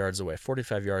 40 yards away,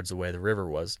 45 yards away the river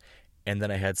was, and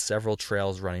then I had several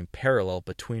trails running parallel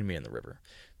between me and the river.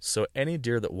 So any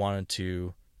deer that wanted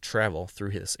to travel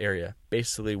through this area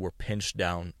basically were pinched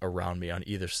down around me on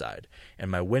either side,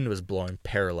 and my wind was blowing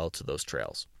parallel to those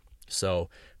trails. So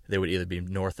they would either be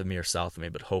north of me or south of me,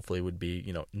 but hopefully it would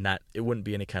be, it wouldn't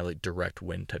be any kind of like direct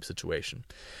wind type situation.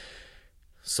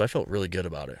 So I felt really good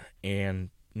about it.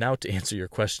 And now to answer your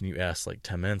question you asked like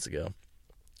 10 minutes ago,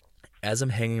 as I'm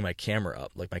hanging my camera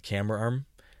up, like my camera arm,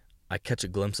 I catch a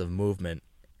glimpse of movement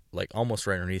like almost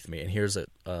right underneath me, and here's like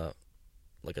a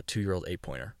 2-year-old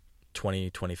 8-pointer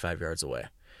 20-25 yards away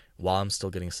while I'm still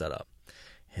getting set up.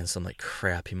 And so I'm like,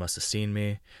 crap, he must have seen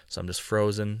me. So I'm just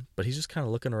frozen, but he's just kind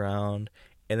of looking around,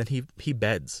 and then he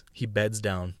beds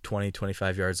down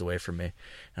 20-25 yards away from me,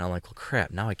 and I'm like, well,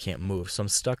 crap, now I can't move. So I'm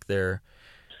stuck there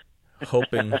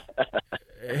hoping.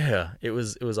 Yeah, it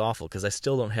was awful because I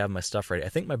still don't have my stuff ready. I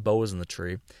think my bow is in the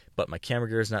tree, but my camera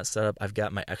gear is not set up. I've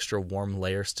got my extra warm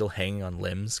layer still hanging on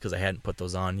limbs because I hadn't put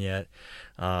those on yet.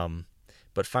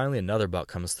 But finally another buck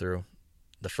comes through.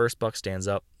 The first buck stands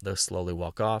up. They slowly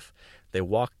walk off. They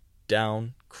walk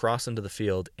down, cross into the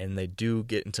field, and they do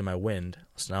get into my wind.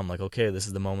 So now I'm like, okay, this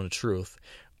is the moment of truth.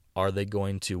 Are they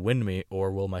going to wind me,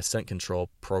 or will my scent control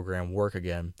program work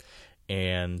again?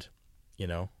 And,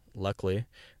 luckily,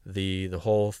 the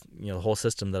whole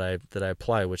system that I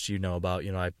apply, which you know about,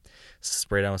 I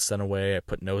spray down with scent away, I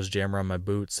put nose jammer on my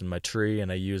boots and my tree,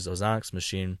 and I use Ozonics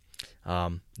machine.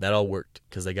 That all worked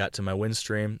because they got to my wind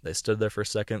stream. They stood there for a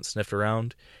second, sniffed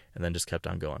around, and then just kept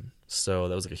on going. So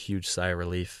that was like a huge sigh of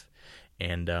relief.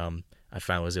 And I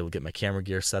finally was able to get my camera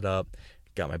gear set up,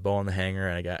 got my bow on the hanger,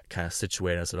 and I got kind of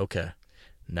situated. I said, okay,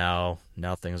 now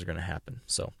things are going to happen.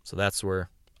 So that's where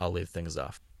I'll leave things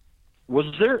off. Was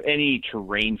there any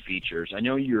terrain features? I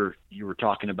know you were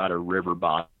talking about a river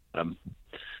bottom.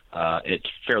 It's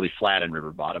fairly flat in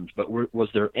river bottoms, but was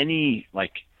there any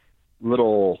like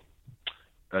little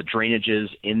drainages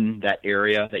in that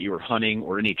area that you were hunting,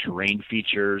 or any terrain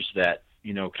features that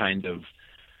kind of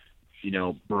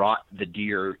brought the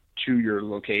deer to your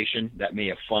location that may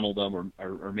have funneled them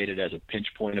or made it as a pinch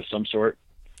point of some sort?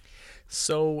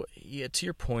 So yeah, to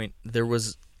your point, there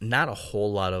was not a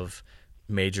whole lot of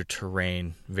major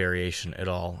terrain variation at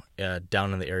all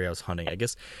down in the area I was hunting. I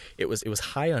guess it was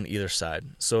high on either side,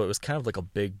 so it was kind of like a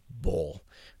big bowl.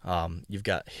 You've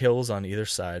got hills on either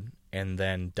side, and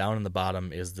then down in the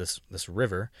bottom is this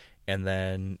river, and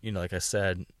then like I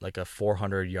said, like a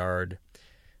 400-yard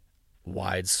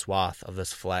wide swath of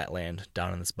this flat land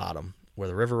down in this bottom where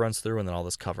the river runs through, and then all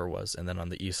this cover was, and then on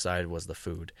the east side was the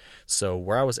food. So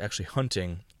where I was actually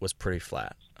hunting was pretty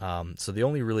flat. So the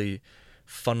only really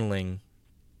funneling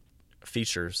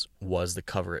features was the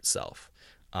cover itself.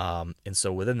 And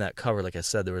so within that cover, like I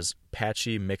said, there was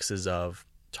patchy mixes of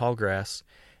tall grass,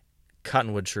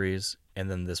 cottonwood trees, and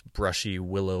then this brushy,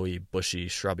 willowy, bushy,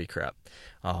 shrubby crap.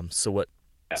 So what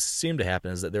seemed to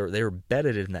happen is that they were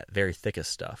bedded in that very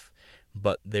thickest stuff,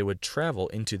 but they would travel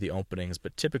into the openings,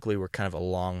 but typically were kind of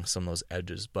along some of those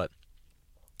edges. But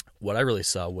what I really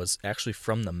saw was actually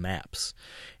from the maps,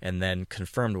 and then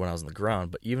confirmed when I was on the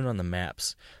ground. But even on the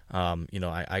maps,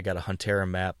 I got a Huntera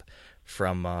map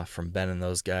from Ben and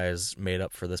those guys made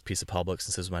up for this piece of public,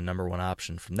 since this was my number one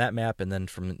option. From that map, and then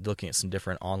from looking at some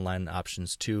different online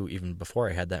options too, even before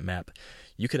I had that map,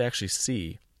 you could actually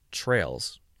see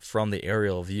trails from the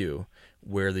aerial view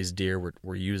where these deer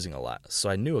were using a lot. So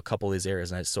I knew a couple of these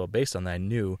areas, and so based on that, I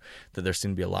knew that there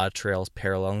seemed to be a lot of trails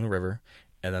paralleling the river,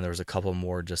 and then there was a couple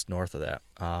more just north of that.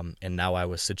 And now I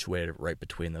was situated right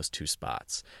between those two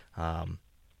spots.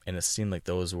 And it seemed like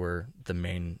those were the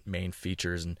main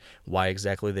features, and why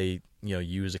exactly they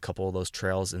use a couple of those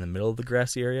trails in the middle of the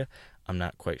grassy area, I'm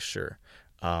not quite sure.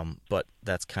 But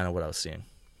that's kind of what I was seeing.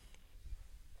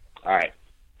 All right.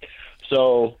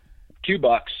 So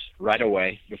 $2 right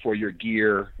away before your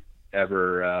gear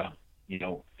ever,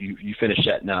 you finish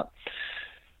setting up.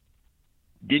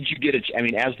 Did you get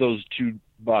as those $2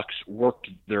 worked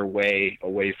their way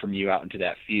away from you out into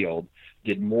that field,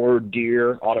 did more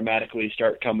deer automatically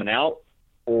start coming out,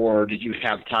 or did you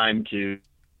have time to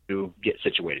get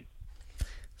situated?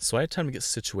 So I had time to get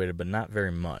situated, but not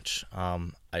very much.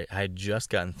 I had just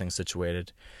gotten things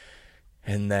situated,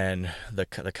 and then the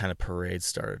kind of parade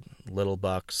started. Little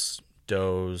bucks,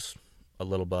 does, a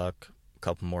little buck, a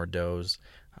couple more does.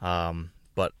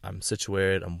 But I'm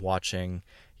situated, I'm watching,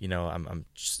 I'm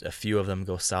just, a few of them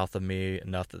go south of me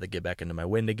enough that they get back into my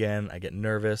wind again. I get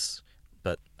nervous,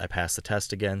 but I pass the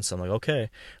test again. So I'm like, okay,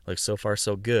 like so far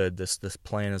so good. This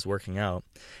plan is working out.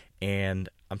 And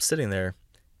I'm sitting there.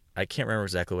 I can't remember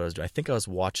exactly what I was doing. I think I was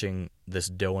watching this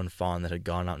doe and fawn that had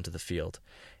gone out into the field.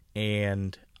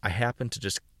 And I happened to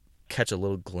just catch a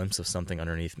little glimpse of something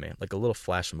underneath me, like a little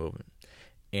flash of movement.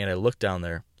 And I look down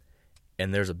there,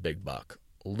 and there's a big buck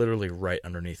literally right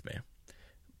underneath me.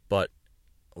 But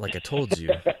like I told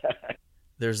you,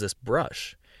 there's this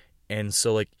brush. And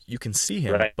so like you can see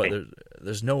him, right, but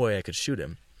there's no way I could shoot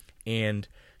him. And,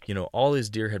 all these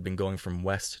deer had been going from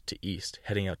west to east,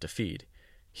 heading out to feed.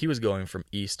 He was going from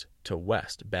east to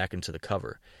west, back into the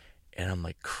cover. And I'm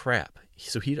like, crap.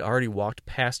 So he'd already walked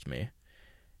past me.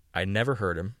 I never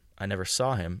heard him. I never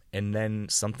saw him. And then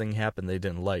something happened they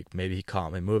didn't like. Maybe he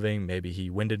caught me moving. Maybe he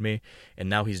winded me. And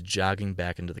now he's jogging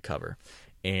back into the cover.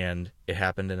 And it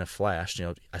happened in a flash.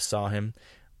 I saw him.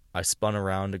 I spun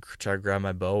around to try to grab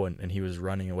my bow, and he was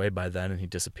running away by then, and he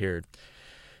disappeared.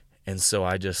 And so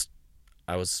I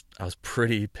was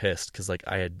pretty pissed, because like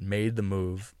I had made the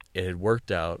move. It had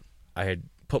worked out. I had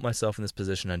put myself in this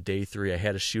position on day 3. I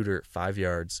had a shooter at 5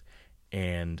 yards,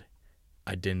 and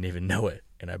I didn't even know it,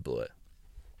 and I blew it.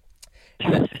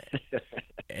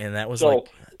 And that was like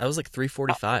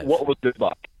 3:45. What was this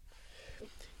buck?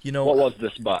 What was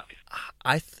this buck?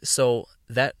 So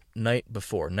that night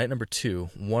before, night number 2,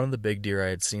 one of the big deer I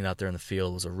had seen out there in the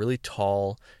field was a really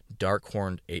tall,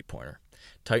 dark-horned 8-pointer.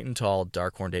 Titan tall,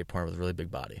 dark-horned 8-pointer with a really big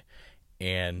body.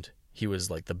 And he was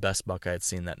like the best buck I had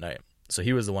seen that night. So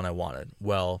he was the one I wanted.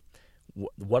 Well,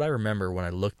 what I remember when I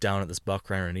looked down at this buck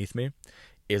right underneath me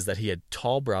is that he had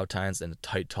tall brow tines and a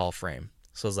tight, tall frame.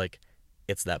 So I was like,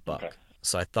 it's that buck. Okay.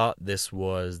 So I thought this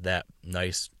was that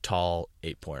nice, tall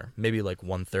 8-pointer. Maybe like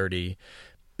 130,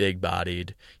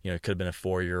 big-bodied. It could have been a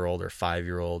 4-year-old or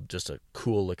 5-year-old, just a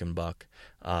cool-looking buck.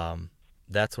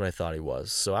 That's what I thought he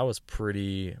was. So I was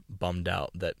pretty bummed out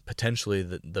that potentially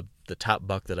the top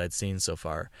buck that I'd seen so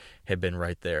far had been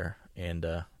right there, and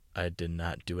I did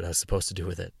not do what I was supposed to do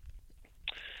with it.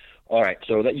 All right,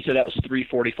 so you said that was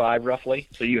 3:45 roughly.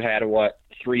 So you had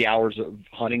 3 hours of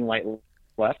hunting light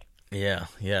left? Yeah,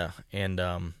 and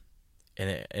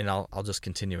I'll just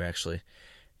continue actually,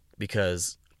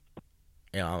 because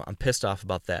I'm pissed off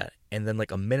about that. And then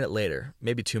like a minute later,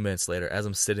 maybe 2 minutes later, as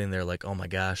I'm sitting there like, oh my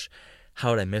gosh,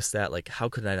 how did I miss that? Like, how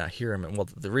could I not hear him? And well,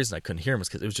 the reason I couldn't hear him is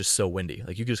because it was just so windy.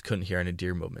 Like, you just couldn't hear any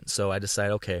deer movement. So I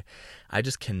decided, okay, I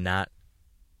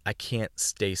can't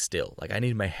stay still. Like, I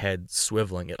need my head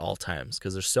swiveling at all times,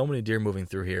 because there's so many deer moving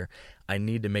through here. I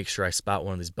need to make sure I spot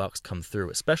one of these bucks come through,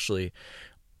 especially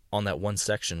on that one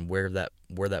section where that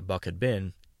buck had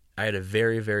been. I had a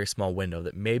very, very small window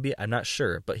that maybe, I'm not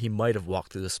sure, but he might have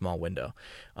walked through the small window.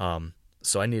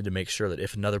 So I needed to make sure that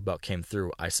if another buck came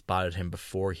through, I spotted him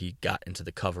before he got into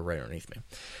the cover right underneath me.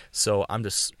 So I'm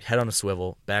just head on a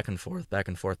swivel, back and forth, back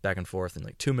and forth, back and forth. And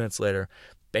like 2 minutes later,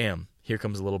 bam, here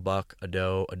comes a little buck, a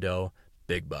doe,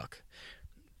 big buck.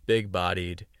 Big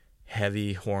bodied,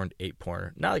 heavy horned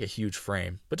 8-pointer. Not like a huge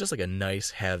frame, but just like a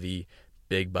nice, heavy,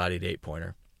 big bodied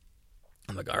 8-pointer.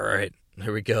 I'm like, all right,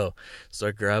 here we go. So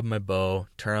I grab my bow,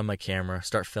 turn on my camera,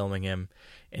 start filming him,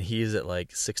 and he's at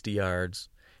like 60 yards.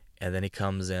 And then he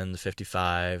comes in the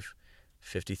 55,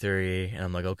 53, and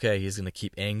I'm like, okay, he's going to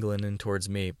keep angling in towards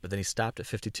me. But then he stopped at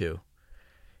 52,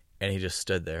 and he just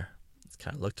stood there.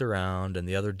 Kind of looked around, and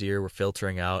the other deer were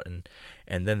filtering out,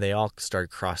 and then they all started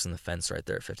crossing the fence right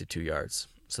there at 52 yards.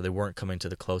 So they weren't coming to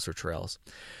the closer trails.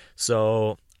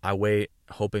 So I wait,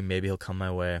 hoping maybe he'll come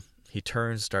my way. He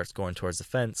turns, starts going towards the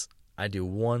fence. I do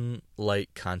one light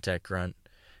contact grunt.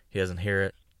 He doesn't hear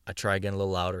it. I try again a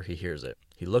little louder. He hears it.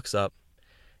 He looks up,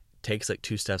 takes like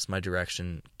 2 steps my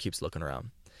direction, keeps looking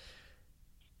around.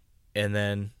 And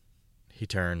then he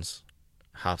turns,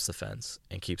 hops the fence,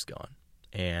 and keeps going.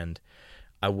 And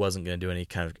I wasn't going to do any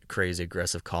kind of crazy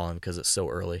aggressive calling because it's so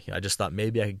early. I just thought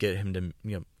maybe I could get him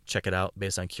to check it out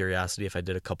based on curiosity if I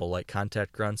did a couple light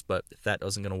contact grunts, but if that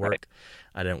wasn't going to work,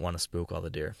 I didn't want to spook all the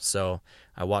deer. So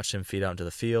I watched him feed out into the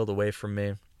field away from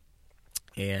me,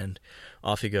 and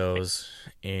off he goes,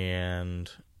 and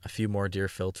a few more deer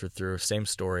filtered through, same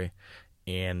story,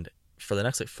 and for the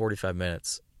next like 45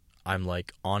 minutes, I'm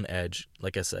like on edge,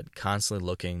 like I said, constantly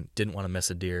looking, didn't want to miss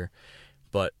a deer,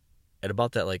 but at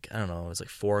about that, like, I don't know, it was like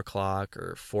 4 o'clock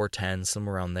or 4:10,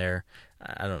 somewhere around there.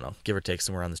 I don't know, give or take,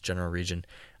 somewhere around this general region.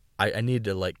 I needed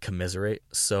to, like, commiserate.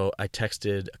 So I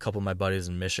texted a couple of my buddies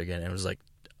in Michigan and was like,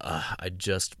 I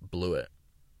just blew it.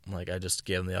 Like, I just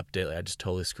gave them the update. Like, I just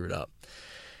totally screwed up.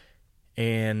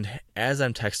 And as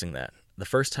I'm texting that, the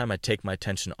first time I take my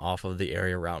attention off of the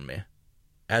area around me,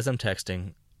 as I'm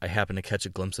texting, I happen to catch a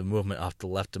glimpse of movement off the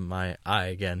left of my eye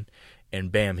again,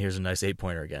 and bam, here's a nice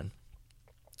 8-pointer again.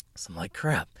 So I'm like,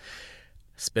 crap.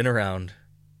 Spin around,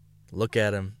 look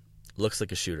at him, looks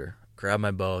like a shooter. Grab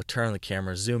my bow, turn on the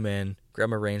camera, zoom in, grab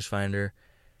my rangefinder,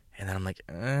 and then I'm like,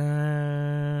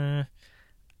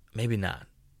 maybe not.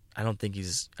 I don't think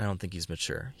he's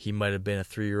mature. He might have been a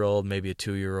 3-year-old, maybe a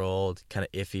 2-year-old, kind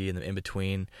of iffy in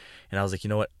between. And I was like, you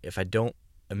know what? If I don't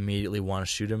immediately want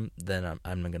to shoot him, then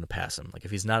I'm going to pass him. Like,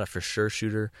 if he's not a for sure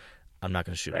shooter, I'm not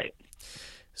going to shoot him.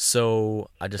 So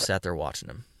I just sat there watching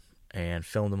him and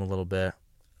filmed him a little bit,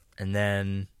 and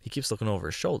then he keeps looking over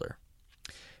his shoulder,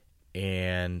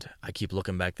 and I keep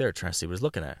looking back there trying to see what he's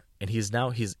looking at. And he's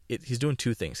doing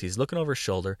 2 things. He's looking over his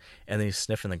shoulder, and then he's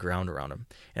sniffing the ground around him,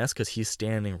 and that's because he's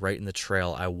standing right in the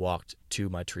trail I walked to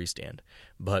my tree stand.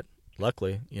 But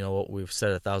luckily, you know what we've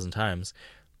said 1,000 times,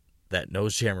 that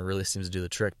nose jammer really seems to do the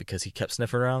trick, because he kept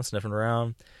sniffing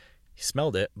around. He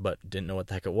smelled it, but didn't know what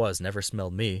the heck it was, never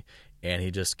smelled me, and he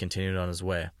just continued on his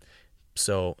way.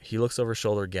 So he looks over his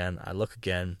shoulder again, I look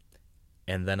again,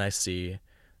 and then I see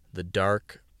the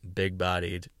dark,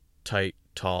 big-bodied, tight,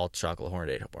 tall, chocolate horned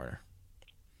 8-pointer.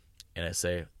 And I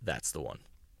say, that's the one.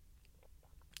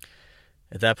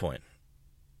 At that point,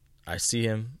 I see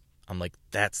him. I'm like,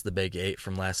 that's the big 8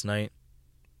 from last night.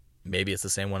 Maybe it's the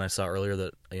same one I saw earlier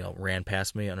that, ran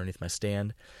past me underneath my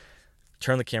stand.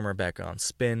 Turn the camera back on,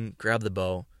 spin, grab the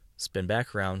bow, spin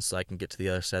back around so I can get to the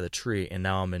other side of the tree, and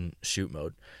now I'm in shoot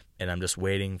mode. And I'm just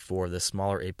waiting for the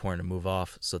smaller 8-pointer to move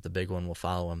off so that the big one will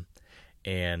follow him.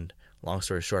 And long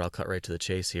story short, I'll cut right to the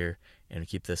chase here and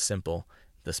keep this simple.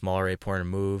 The smaller 8-pointer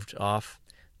moved off.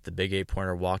 The big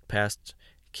 8-pointer walked past,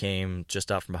 came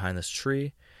just out from behind this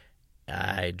tree.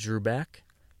 I drew back.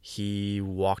 He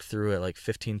walked through at like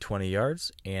 15, 20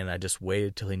 yards, and I just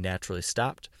waited till he naturally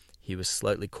stopped. He was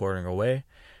slightly quartering away.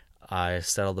 I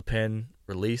settled the pin,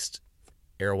 released.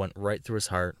 Arrow went right through his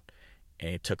heart, and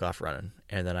he took off running.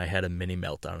 And then I had a mini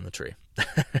meltdown in the tree.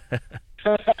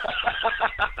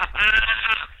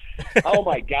 Oh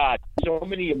my God. So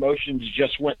many emotions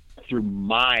just went through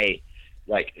my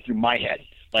head.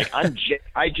 Like, I'm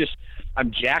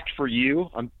jacked for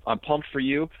you. I'm pumped for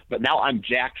you, but now I'm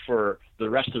jacked for the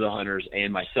rest of the hunters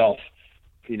and myself,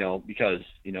 because,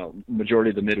 majority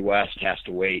of the Midwest has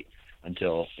to wait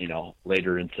until,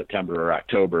 later in September or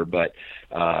October. But,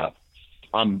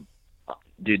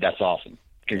 dude, that's awesome.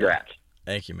 Congrats.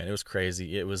 Thank you, man. It was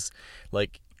crazy. It was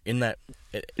like in that.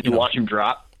 Did you watch him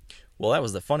drop? Well, that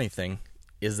was the funny thing,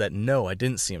 is that no, I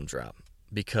didn't see him drop,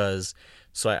 because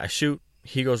I shoot,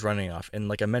 he goes running off, and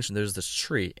like I mentioned, there's this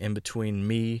tree in between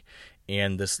me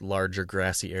and this larger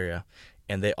grassy area,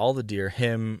 and all the deer,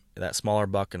 him, that smaller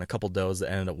buck, and a couple does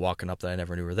that ended up walking up that I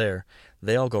never knew were there,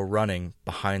 they all go running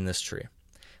behind this tree.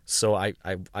 So I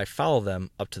follow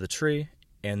them up to the tree,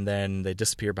 and then they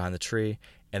disappear behind the tree,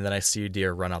 and then I see a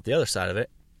deer run out the other side of it,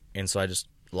 and so I just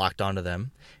locked onto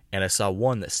them, and I saw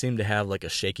one that seemed to have like a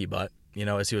shaky butt.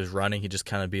 As he was running, he'd just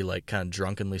kind of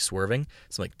drunkenly swerving.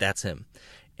 So I'm like, that's him.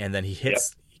 And then he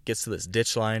gets to this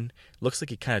ditch line. Looks like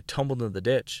he kind of tumbled into the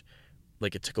ditch,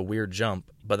 like it took a weird jump.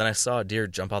 But then I saw a deer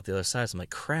jump out the other side. So I'm like,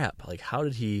 crap, like how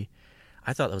did he?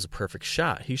 I thought that was a perfect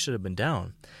shot. He should have been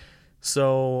down.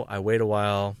 So I wait a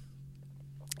while.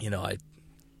 I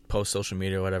post social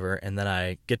media or whatever, and then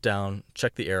I get down,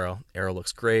 check the arrow. Arrow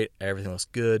looks great. Everything looks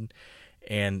good.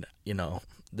 And,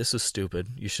 this is stupid.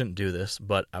 You shouldn't do this.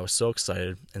 But I was so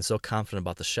excited and so confident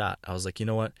about the shot. I was like, you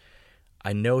know what?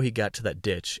 I know he got to that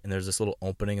ditch, and there's this little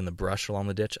opening in the brush along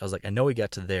the ditch. I was like, I know he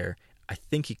got to there. I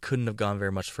think he couldn't have gone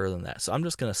very much further than that. So I'm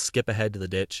just going to skip ahead to the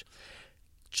ditch,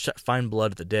 find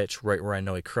blood at the ditch right where I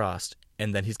know he crossed,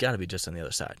 and then he's got to be just on the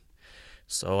other side.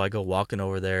 So I go walking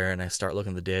over there, and I start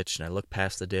looking at the ditch, and I look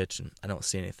past the ditch, and I don't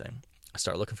see anything. I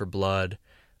start looking for blood.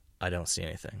 I don't see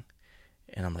anything.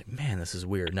 And I'm like, man, this is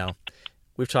weird. Now,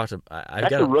 we've talked about...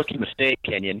 That's a rookie mistake,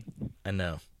 Kenyon. I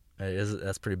know.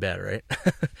 That's pretty bad, right?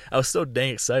 I was so dang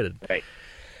excited. Right.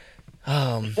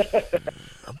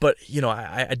 But,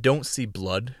 I don't see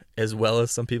blood as well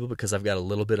as some people because I've got a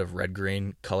little bit of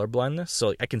red-green color blindness.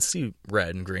 So I can see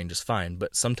red and green just fine.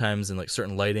 But sometimes in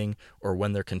certain lighting or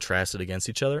when they're contrasted against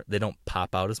each other, they don't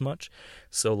pop out as much.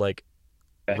 So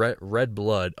red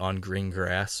blood on green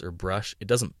grass or brush, it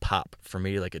doesn't pop for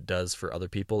me like it does for other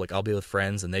people. I'll be with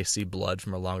friends and they see blood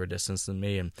from a longer distance than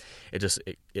me, and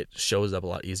it shows up a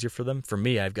lot easier for them. For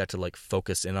me, I've got to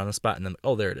focus in on a spot and then,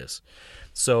 oh, there it is.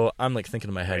 So I'm thinking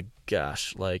in my head,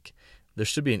 gosh, there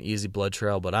should be an easy blood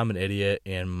trail, but I'm an idiot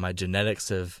and my genetics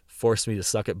have forced me to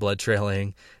suck at blood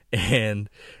trailing, and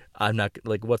I'm not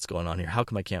what's going on here? How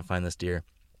come I can't find this deer?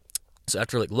 So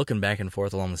after looking back and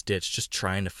forth along this ditch, just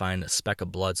trying to find a speck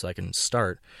of blood so I can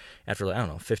start, after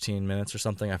 15 minutes or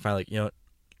something, I finally,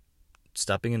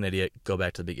 stop being an idiot, go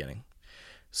back to the beginning.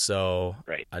 So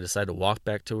right. I decided to walk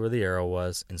back to where the arrow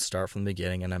was and start from the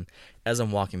beginning. And as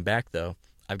I'm walking back though,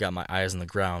 I've got my eyes on the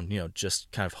ground, just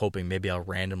kind of hoping maybe I'll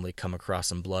randomly come across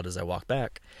some blood as I walk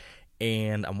back.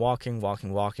 And I'm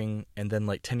walking, and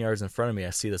then 10 yards in front of me, I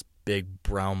see this big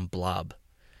brown blob.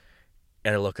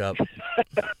 And I look up,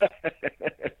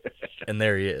 and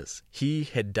there he is. He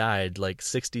had died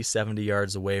 60, 70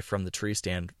 yards away from the tree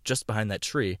stand, just behind that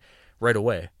tree, right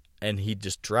away. And he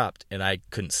just dropped, and I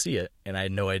couldn't see it, and I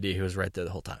had no idea he was right there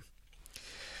the whole time.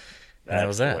 And that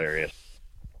was that. Hilarious.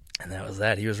 And that was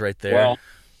that. He was right there. Well,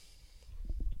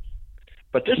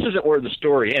 but this isn't where the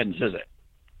story ends, is it?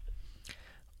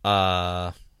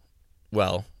 Well,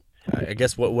 I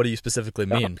guess what do you specifically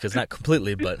mean? Because not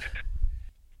completely, but...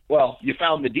 Well, you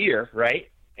found the deer,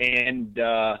 right? And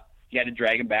you had to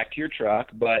drag him back to your truck,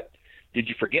 but did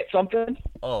you forget something?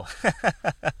 Oh,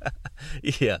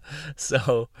 yeah.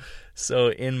 So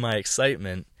in my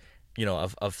excitement,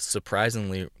 of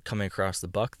surprisingly coming across the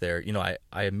buck there,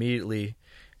 I immediately,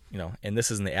 and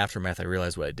this is in the aftermath, I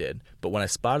realized what I did. But when I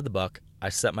spotted the buck, I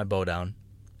set my bow down,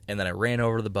 and then I ran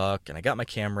over to the buck, and I got my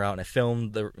camera out, and I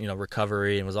filmed the,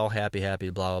 recovery, and was all happy,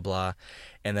 blah, blah, blah.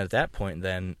 And then at that point,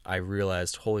 then I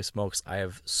realized, holy smokes, I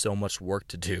have so much work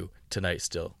to do tonight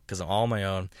still, because I'm all on my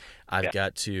own. I've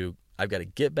got to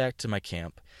get back to my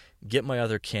camp, get my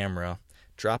other camera,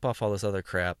 drop off all this other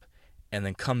crap, and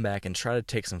then come back and try to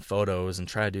take some photos and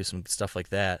try to do some stuff like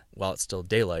that while it's still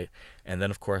daylight. And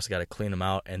then, of course, I got to clean them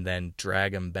out and then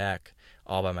drag them back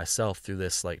all by myself through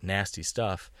this nasty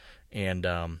stuff. And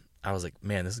I was like,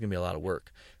 man, this is going to be a lot of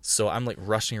work. So I'm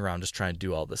rushing around just trying to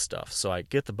do all this stuff. So I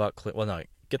get the buck, I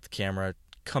get the camera,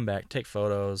 come back, take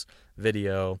photos,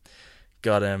 video,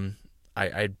 got him.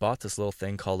 I bought this little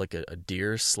thing called a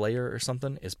deer slayer or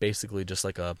something. It's basically just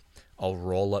a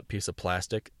roll up piece of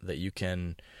plastic that you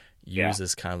can use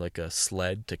as kind of a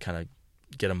sled to kind of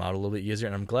get them out a little bit easier.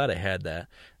 And I'm glad I had that.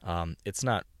 It's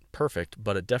not perfect,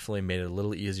 but it definitely made it a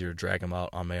little easier to drag them out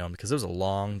on my own because it was a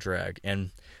long drag.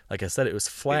 And like I said, it was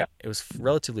flat. Yeah. It was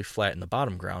relatively flat in the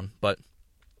bottom ground, but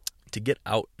to get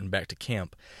out and back to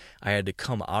camp, I had to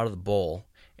come out of the bowl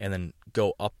and then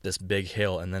go up this big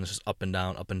hill, and then it's just up and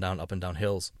down, up and down, up and down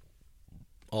hills,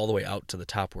 all the way out to the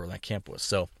top where that camp was.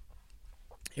 So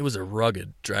it was a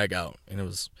rugged drag out, and it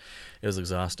was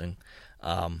exhausting.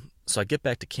 So I get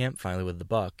back to camp finally with the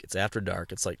buck. It's after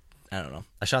dark. It's I don't know.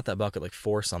 I shot that buck at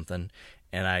 4 something,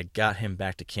 and I got him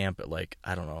back to camp at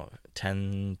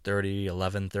 10:30,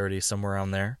 11:30, somewhere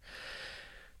around there.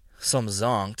 So I'm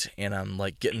zonked, and I'm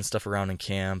getting stuff around in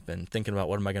camp and thinking about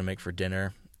what am I going to make for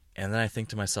dinner. And then I think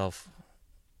to myself,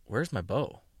 where's my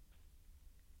bow?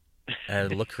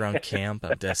 And I look around camp.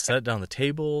 Did I set it down on the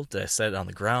table? Did I set it on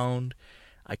the ground?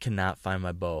 I cannot find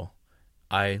my bow.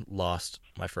 I lost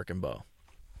my frickin' bow.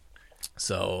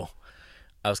 So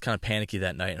I was kind of panicky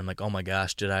that night. And I'm like, oh my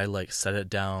gosh, did I set it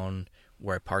down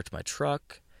where I parked my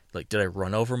truck? Did I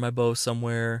run over my bow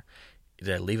somewhere?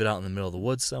 Did I leave it out in the middle of the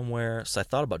woods somewhere? So I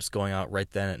thought about just going out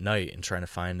right then at night and trying to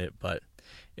find it, but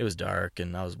it was dark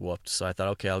and I was whooped. So I thought,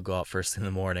 okay, I'll go out first thing in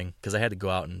the morning because I had to go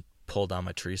out and pull down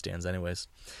my tree stands anyways.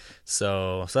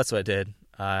 So that's what I did.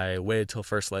 I waited till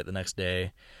first light the next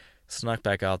day, snuck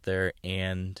back out there,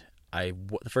 and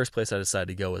the first place I decided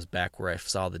to go was back where I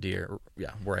saw the deer,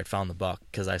 where I found the buck,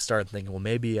 because I started thinking, well,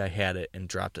 maybe I had it and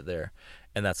dropped it there,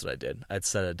 and that's what I did. I'd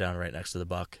set it down right next to the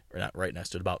buck, or not right next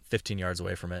to it, about 15 yards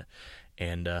away from it,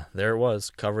 and there it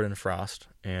was, covered in frost,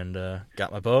 and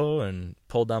got my bow and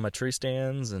pulled down my tree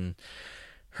stands and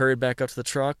hurried back up to the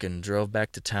truck and drove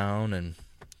back to town and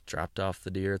dropped off the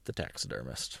deer at the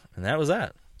taxidermist, and that was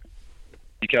that.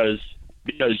 Because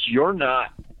you're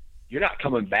not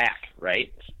coming back,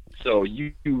 right? So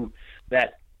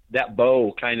that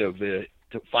bow kind of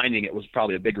finding it was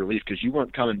probably a big relief, because you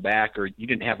weren't coming back, or you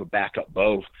didn't have a backup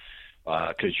bow,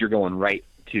 because you're going right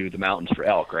to the mountains for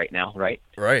elk right now, right?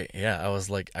 Right. Yeah. I was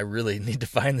like, I really need to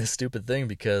find this stupid thing,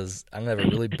 because I'm gonna have a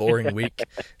really boring week.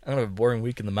 I'm gonna have a boring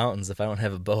week in the mountains if I don't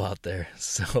have a bow out there.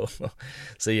 So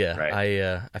yeah,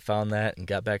 right. I found that and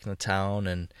got back into town,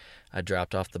 and I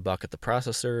dropped off the buck at the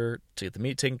processor to get the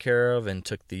meat taken care of, and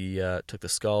took the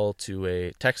skull to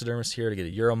a taxidermist here to get a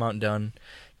Euro mount done,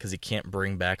 because he can't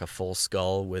bring back a full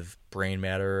skull with brain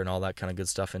matter and all that kind of good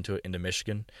stuff into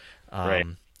Michigan. Right.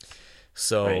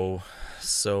 So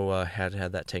had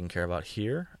that taken care of out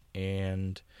here,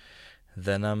 and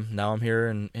then now I'm here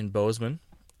in Bozeman,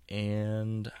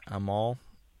 and I'm all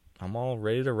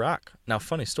ready to rock. Now,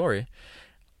 funny story,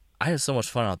 I had so much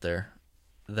fun out there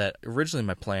that originally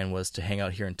my plan was to hang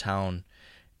out here in town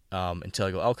until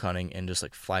I go elk hunting and just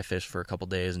like fly fish for a couple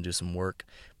days and do some work.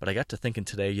 But I got to thinking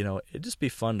today, it'd just be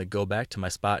fun to go back to my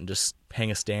spot and just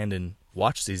hang a stand and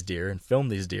watch these deer and film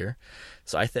these deer.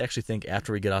 So I actually think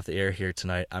after we get off the air here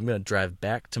tonight, I'm going to drive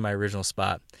back to my original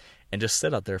spot and just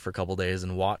sit out there for a couple days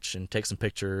and watch and take some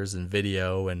pictures and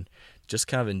video and just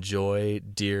kind of enjoy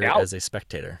deer as a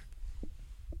spectator.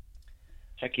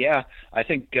 Heck yeah. I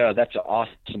think that's an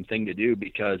awesome thing to do,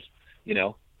 because,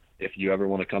 if you ever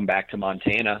want to come back to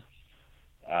Montana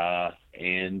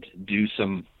and do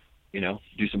some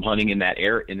hunting in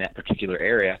that particular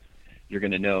area, you're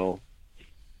going to know,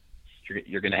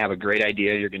 you're going to have a great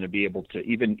idea. You're going to be able to,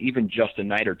 even just a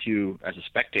night or two as a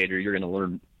spectator, you're going to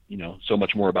learn, so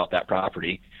much more about that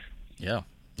property. Yeah.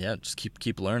 Just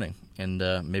keep learning, and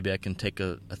maybe I can take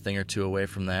a thing or two away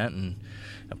from that and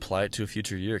apply it to a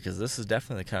future year, because this is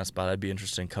definitely the kind of spot I'd be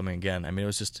interested in coming again. I mean, it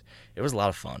was a lot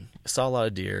of fun. I saw a lot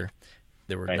of deer.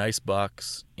 There were nice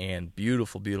bucks and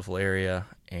beautiful area,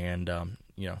 and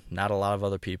not a lot of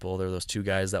other people. There were those two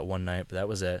guys that one night, but that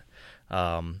was it.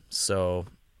 So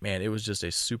man, it was just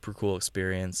a super cool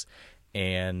experience,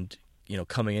 and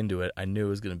coming into it, I knew it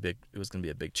was gonna be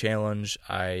a big challenge.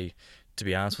 To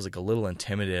be honest, was like a little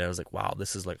intimidated. I was like, wow,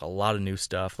 this is like a lot of new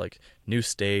stuff, like new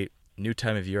state, new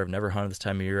time of year. I've never hunted this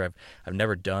time of year. I've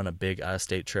never done a big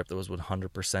out-of-state trip that was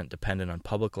 100% dependent on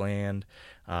public land.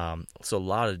 So a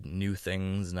lot of new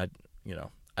things, and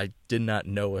I did not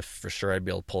know if for sure I'd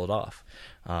be able to pull it off.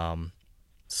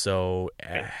 So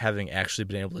having actually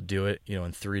been able to do it,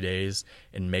 in 3 days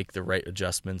and make the right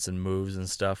adjustments and moves and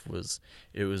stuff was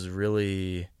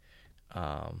really,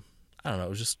 I don't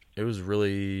know, it was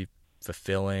really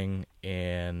fulfilling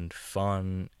and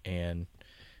fun, and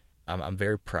I'm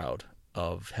very proud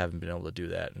of having been able to do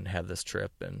that and have this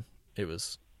trip, and it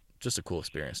was just a cool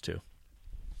experience too.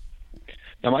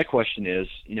 Now my question is,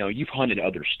 you've hunted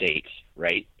other states,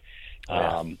 right?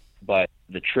 Yeah. But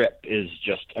the trip is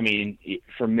just,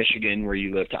 from Michigan where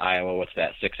you live to Iowa, what's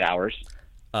that, 6 hours?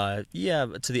 Yeah,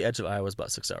 to the edge of Iowa is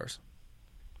about 6 hours.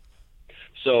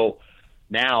 So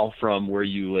now from where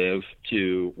you live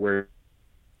to where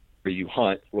you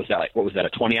hunt, what was that, a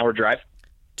 20-hour drive?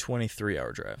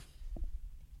 23-hour drive.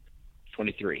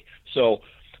 23. So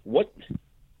what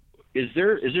is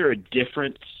there a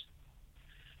difference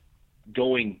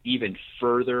going even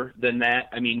further than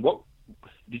that? What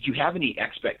did you have any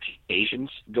expectations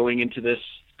going into this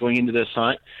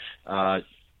hunt?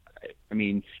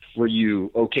 Were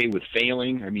you okay with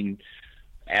failing?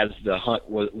 As the hunt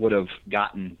would have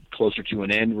gotten closer to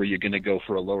an end, were you going to go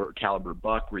for a lower caliber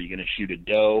buck? Were you going to shoot a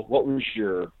doe? What was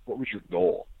your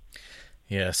goal?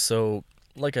 Yeah, so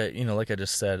like I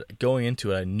just said, going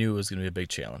into it, I knew it was going to be a big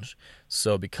challenge.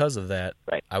 So because of that,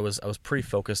 right. I was pretty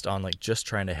focused on just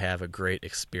trying to have a great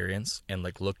experience and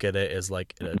look at it as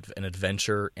an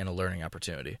adventure and a learning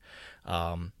opportunity.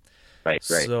 Right.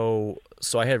 So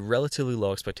I had relatively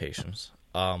low expectations,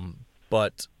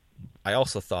 but I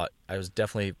also thought I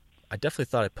definitely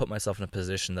thought I put myself in a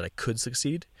position that I could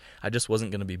succeed. I just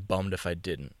wasn't going to be bummed if I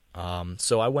didn't.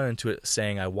 So I went into it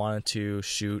saying I wanted to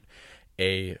shoot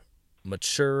a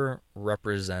mature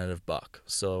representative buck.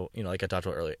 So, like I talked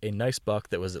about earlier, a nice buck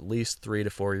that was at least 3 to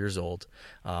 4 years old.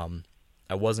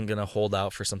 I wasn't going to hold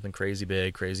out for something crazy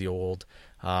big, crazy old.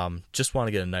 Just want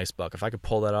to get a nice buck. If I could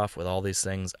pull that off with all these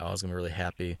things, I was going to be really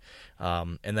happy.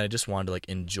 And then I just wanted to like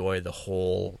enjoy the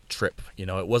whole trip. You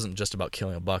know, it wasn't just about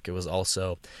killing a buck. It was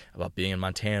also about being in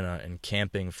Montana and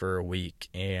camping for a week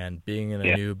and being in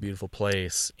a new, beautiful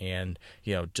place. And,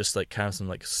 you know, just like kind of some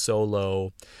like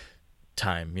solo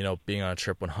time, you know, being on a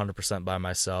trip 100% by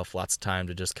myself, lots of time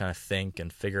to just kind of think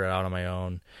and figure it out on my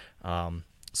own.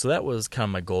 So that was kind of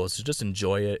my goal, is to just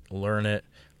enjoy it, learn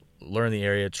the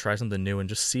area, try something new, and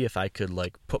just see if I could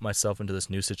like put myself into this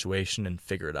new situation and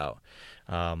figure it out.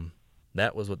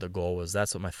 That was what the goal was.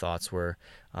 That's what my thoughts were.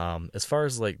 As far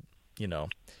as like, you know,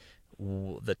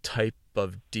 the type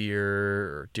of deer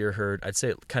or deer herd, I'd say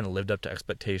it kind of lived up to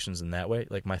expectations in that way.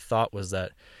 Like my thought was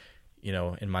that, you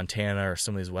know, in Montana or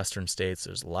some of these western states,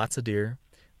 there's lots of deer,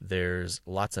 there's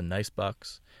lots of nice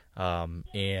bucks,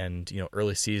 and, you know,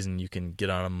 early season you can get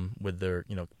on them with their,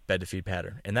 you know, bed to feed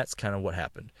pattern. And that's kind of what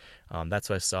happened. That's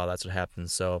what I saw. That's what happened.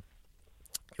 So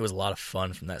it was a lot of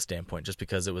fun from that standpoint, just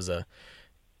because there was a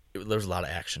lot of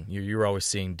action. You're always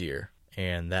seeing deer,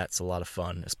 and that's a lot of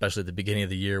fun, especially at the beginning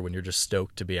of the year when you're just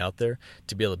stoked to be out there,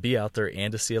 to be able to be out there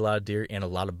and to see a lot of deer and a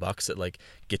lot of bucks that like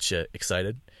get you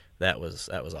excited. That was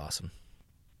awesome.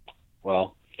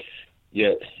 Well,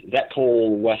 yeah, that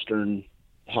whole Western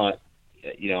hunt,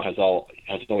 you know, has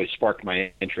always sparked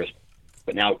my interest.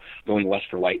 But now going west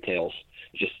for whitetails,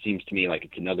 it just seems to me like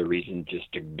it's another reason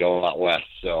just to go out west.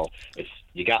 So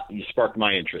you sparked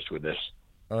my interest with this.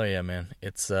 Oh yeah, man.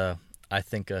 It's I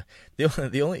think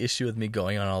the only issue with me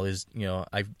going on all these, you know,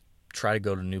 I try to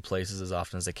go to new places as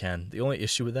often as I can. The only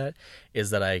issue with that is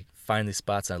that I find these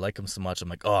spots and I like them so much, I'm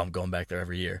like, oh, I'm going back there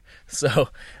every year. So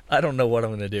I don't know what I'm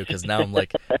going to do, because now I'm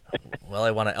like, well,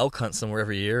 I want to elk hunt somewhere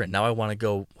every year, and now I want to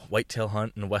go whitetail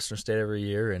hunt in a western state every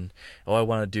year, and oh, I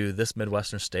want to do this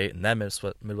midwestern state and that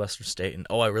midwestern state, and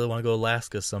oh, I really want to go to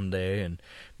Alaska someday, and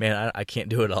man, I can't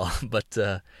do it all. But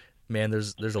man,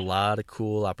 there's a lot of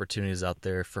cool opportunities out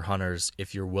there for hunters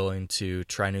if you're willing to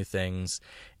try new things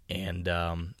and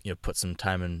you know, put some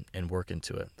time and work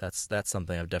into it. That's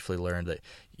something I've definitely learned, that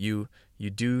you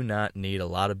do not need a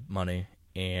lot of money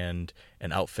and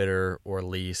an outfitter or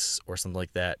lease or something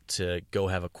like that to go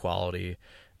have a quality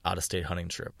out-of-state hunting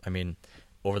trip. I mean,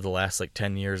 over the last like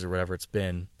 10 years or whatever it's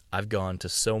been, I've gone to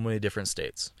so many different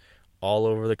states all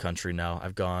over the country now.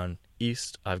 I've gone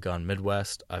east, I've gone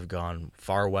Midwest, I've gone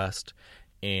far west,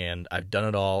 and I've done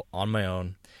it all on my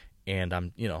own. And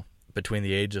I'm, you know, between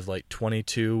the age of like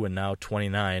 22 and now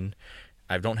 29,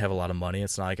 I don't have a lot of money.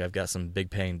 It's not like I've got some big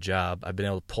paying job. I've been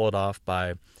able to pull it off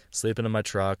by sleeping in my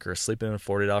truck or sleeping in a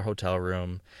 $40 hotel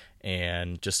room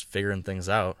and just figuring things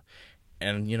out.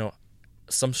 And, you know,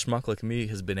 some schmuck like me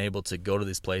has been able to go to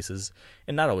these places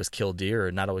and not always kill deer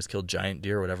or not always kill giant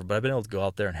deer or whatever, but I've been able to go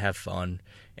out there and have fun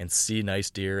and see nice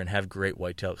deer and have great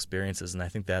whitetail experiences. And I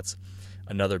think that's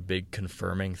another big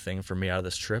confirming thing for me out of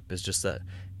this trip, is just that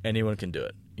anyone can do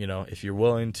it. You know, if you're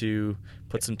willing to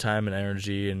put some time and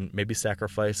energy and maybe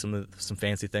sacrifice some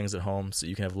fancy things at home so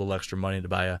you can have a little extra money to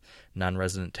buy a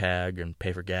non-resident tag and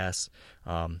pay for gas,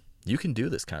 you can do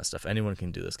this kind of stuff. Anyone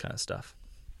can do this kind of stuff.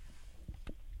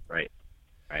 Right.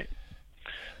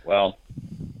 Well,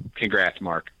 congrats,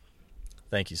 Mark.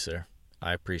 Thank you, sir.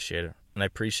 I appreciate it. And I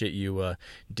appreciate you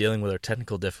dealing with our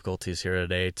technical difficulties here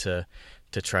today to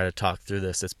try to talk through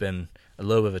this. It's been a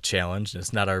little bit of a challenge, and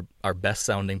it's not our best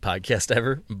sounding podcast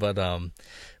ever,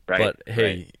 but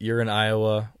hey, you're in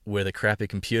Iowa with a crappy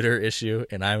computer issue,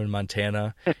 and I'm in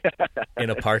Montana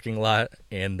in a parking lot,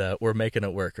 and we're making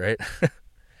it work, right?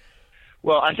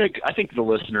 Well, I think the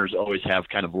listeners always have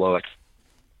kind of low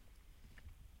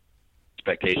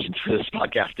expectations for this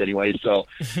podcast anyway, so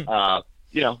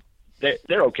you know,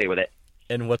 they're okay with it.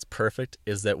 And what's perfect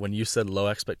is that when you said low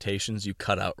expectations, you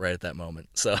cut out right at that moment.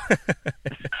 So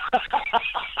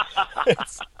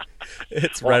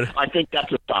it's well, right. I think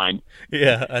that's a sign.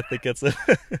 Yeah, I think that's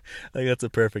a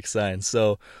perfect sign.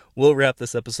 So we'll wrap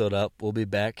this episode up. We'll be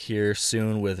back here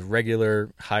soon with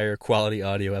regular, higher quality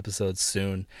audio episodes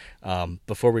soon.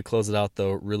 Before we close it out,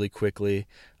 though, really quickly,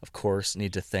 of course,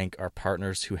 need to thank our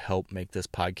partners who help make this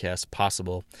podcast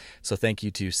possible. So thank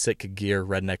you to Sitka Gear,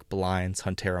 Redneck Blinds,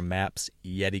 Huntera Maps,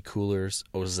 Yeti Coolers,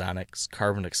 Ozonics,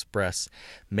 Carbon Express,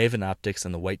 Maven Optics,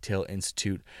 and the Whitetail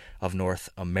Institute of North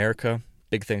America.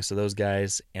 Big thanks to those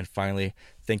guys. And finally,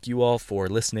 thank you all for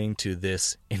listening to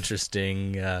this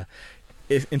interesting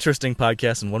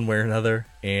podcast in one way or another,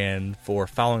 and for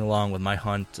following along with my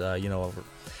hunt, over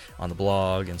on the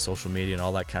blog and social media and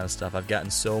all that kind of stuff. I've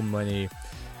gotten so many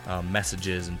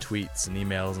messages and tweets and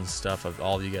emails and stuff of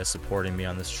all of you guys supporting me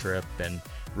on this trip and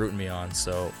rooting me on.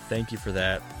 So thank you for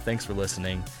that. Thanks for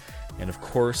listening. And of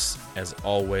course, as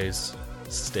always,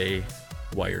 stay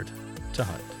wired to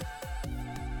hunt.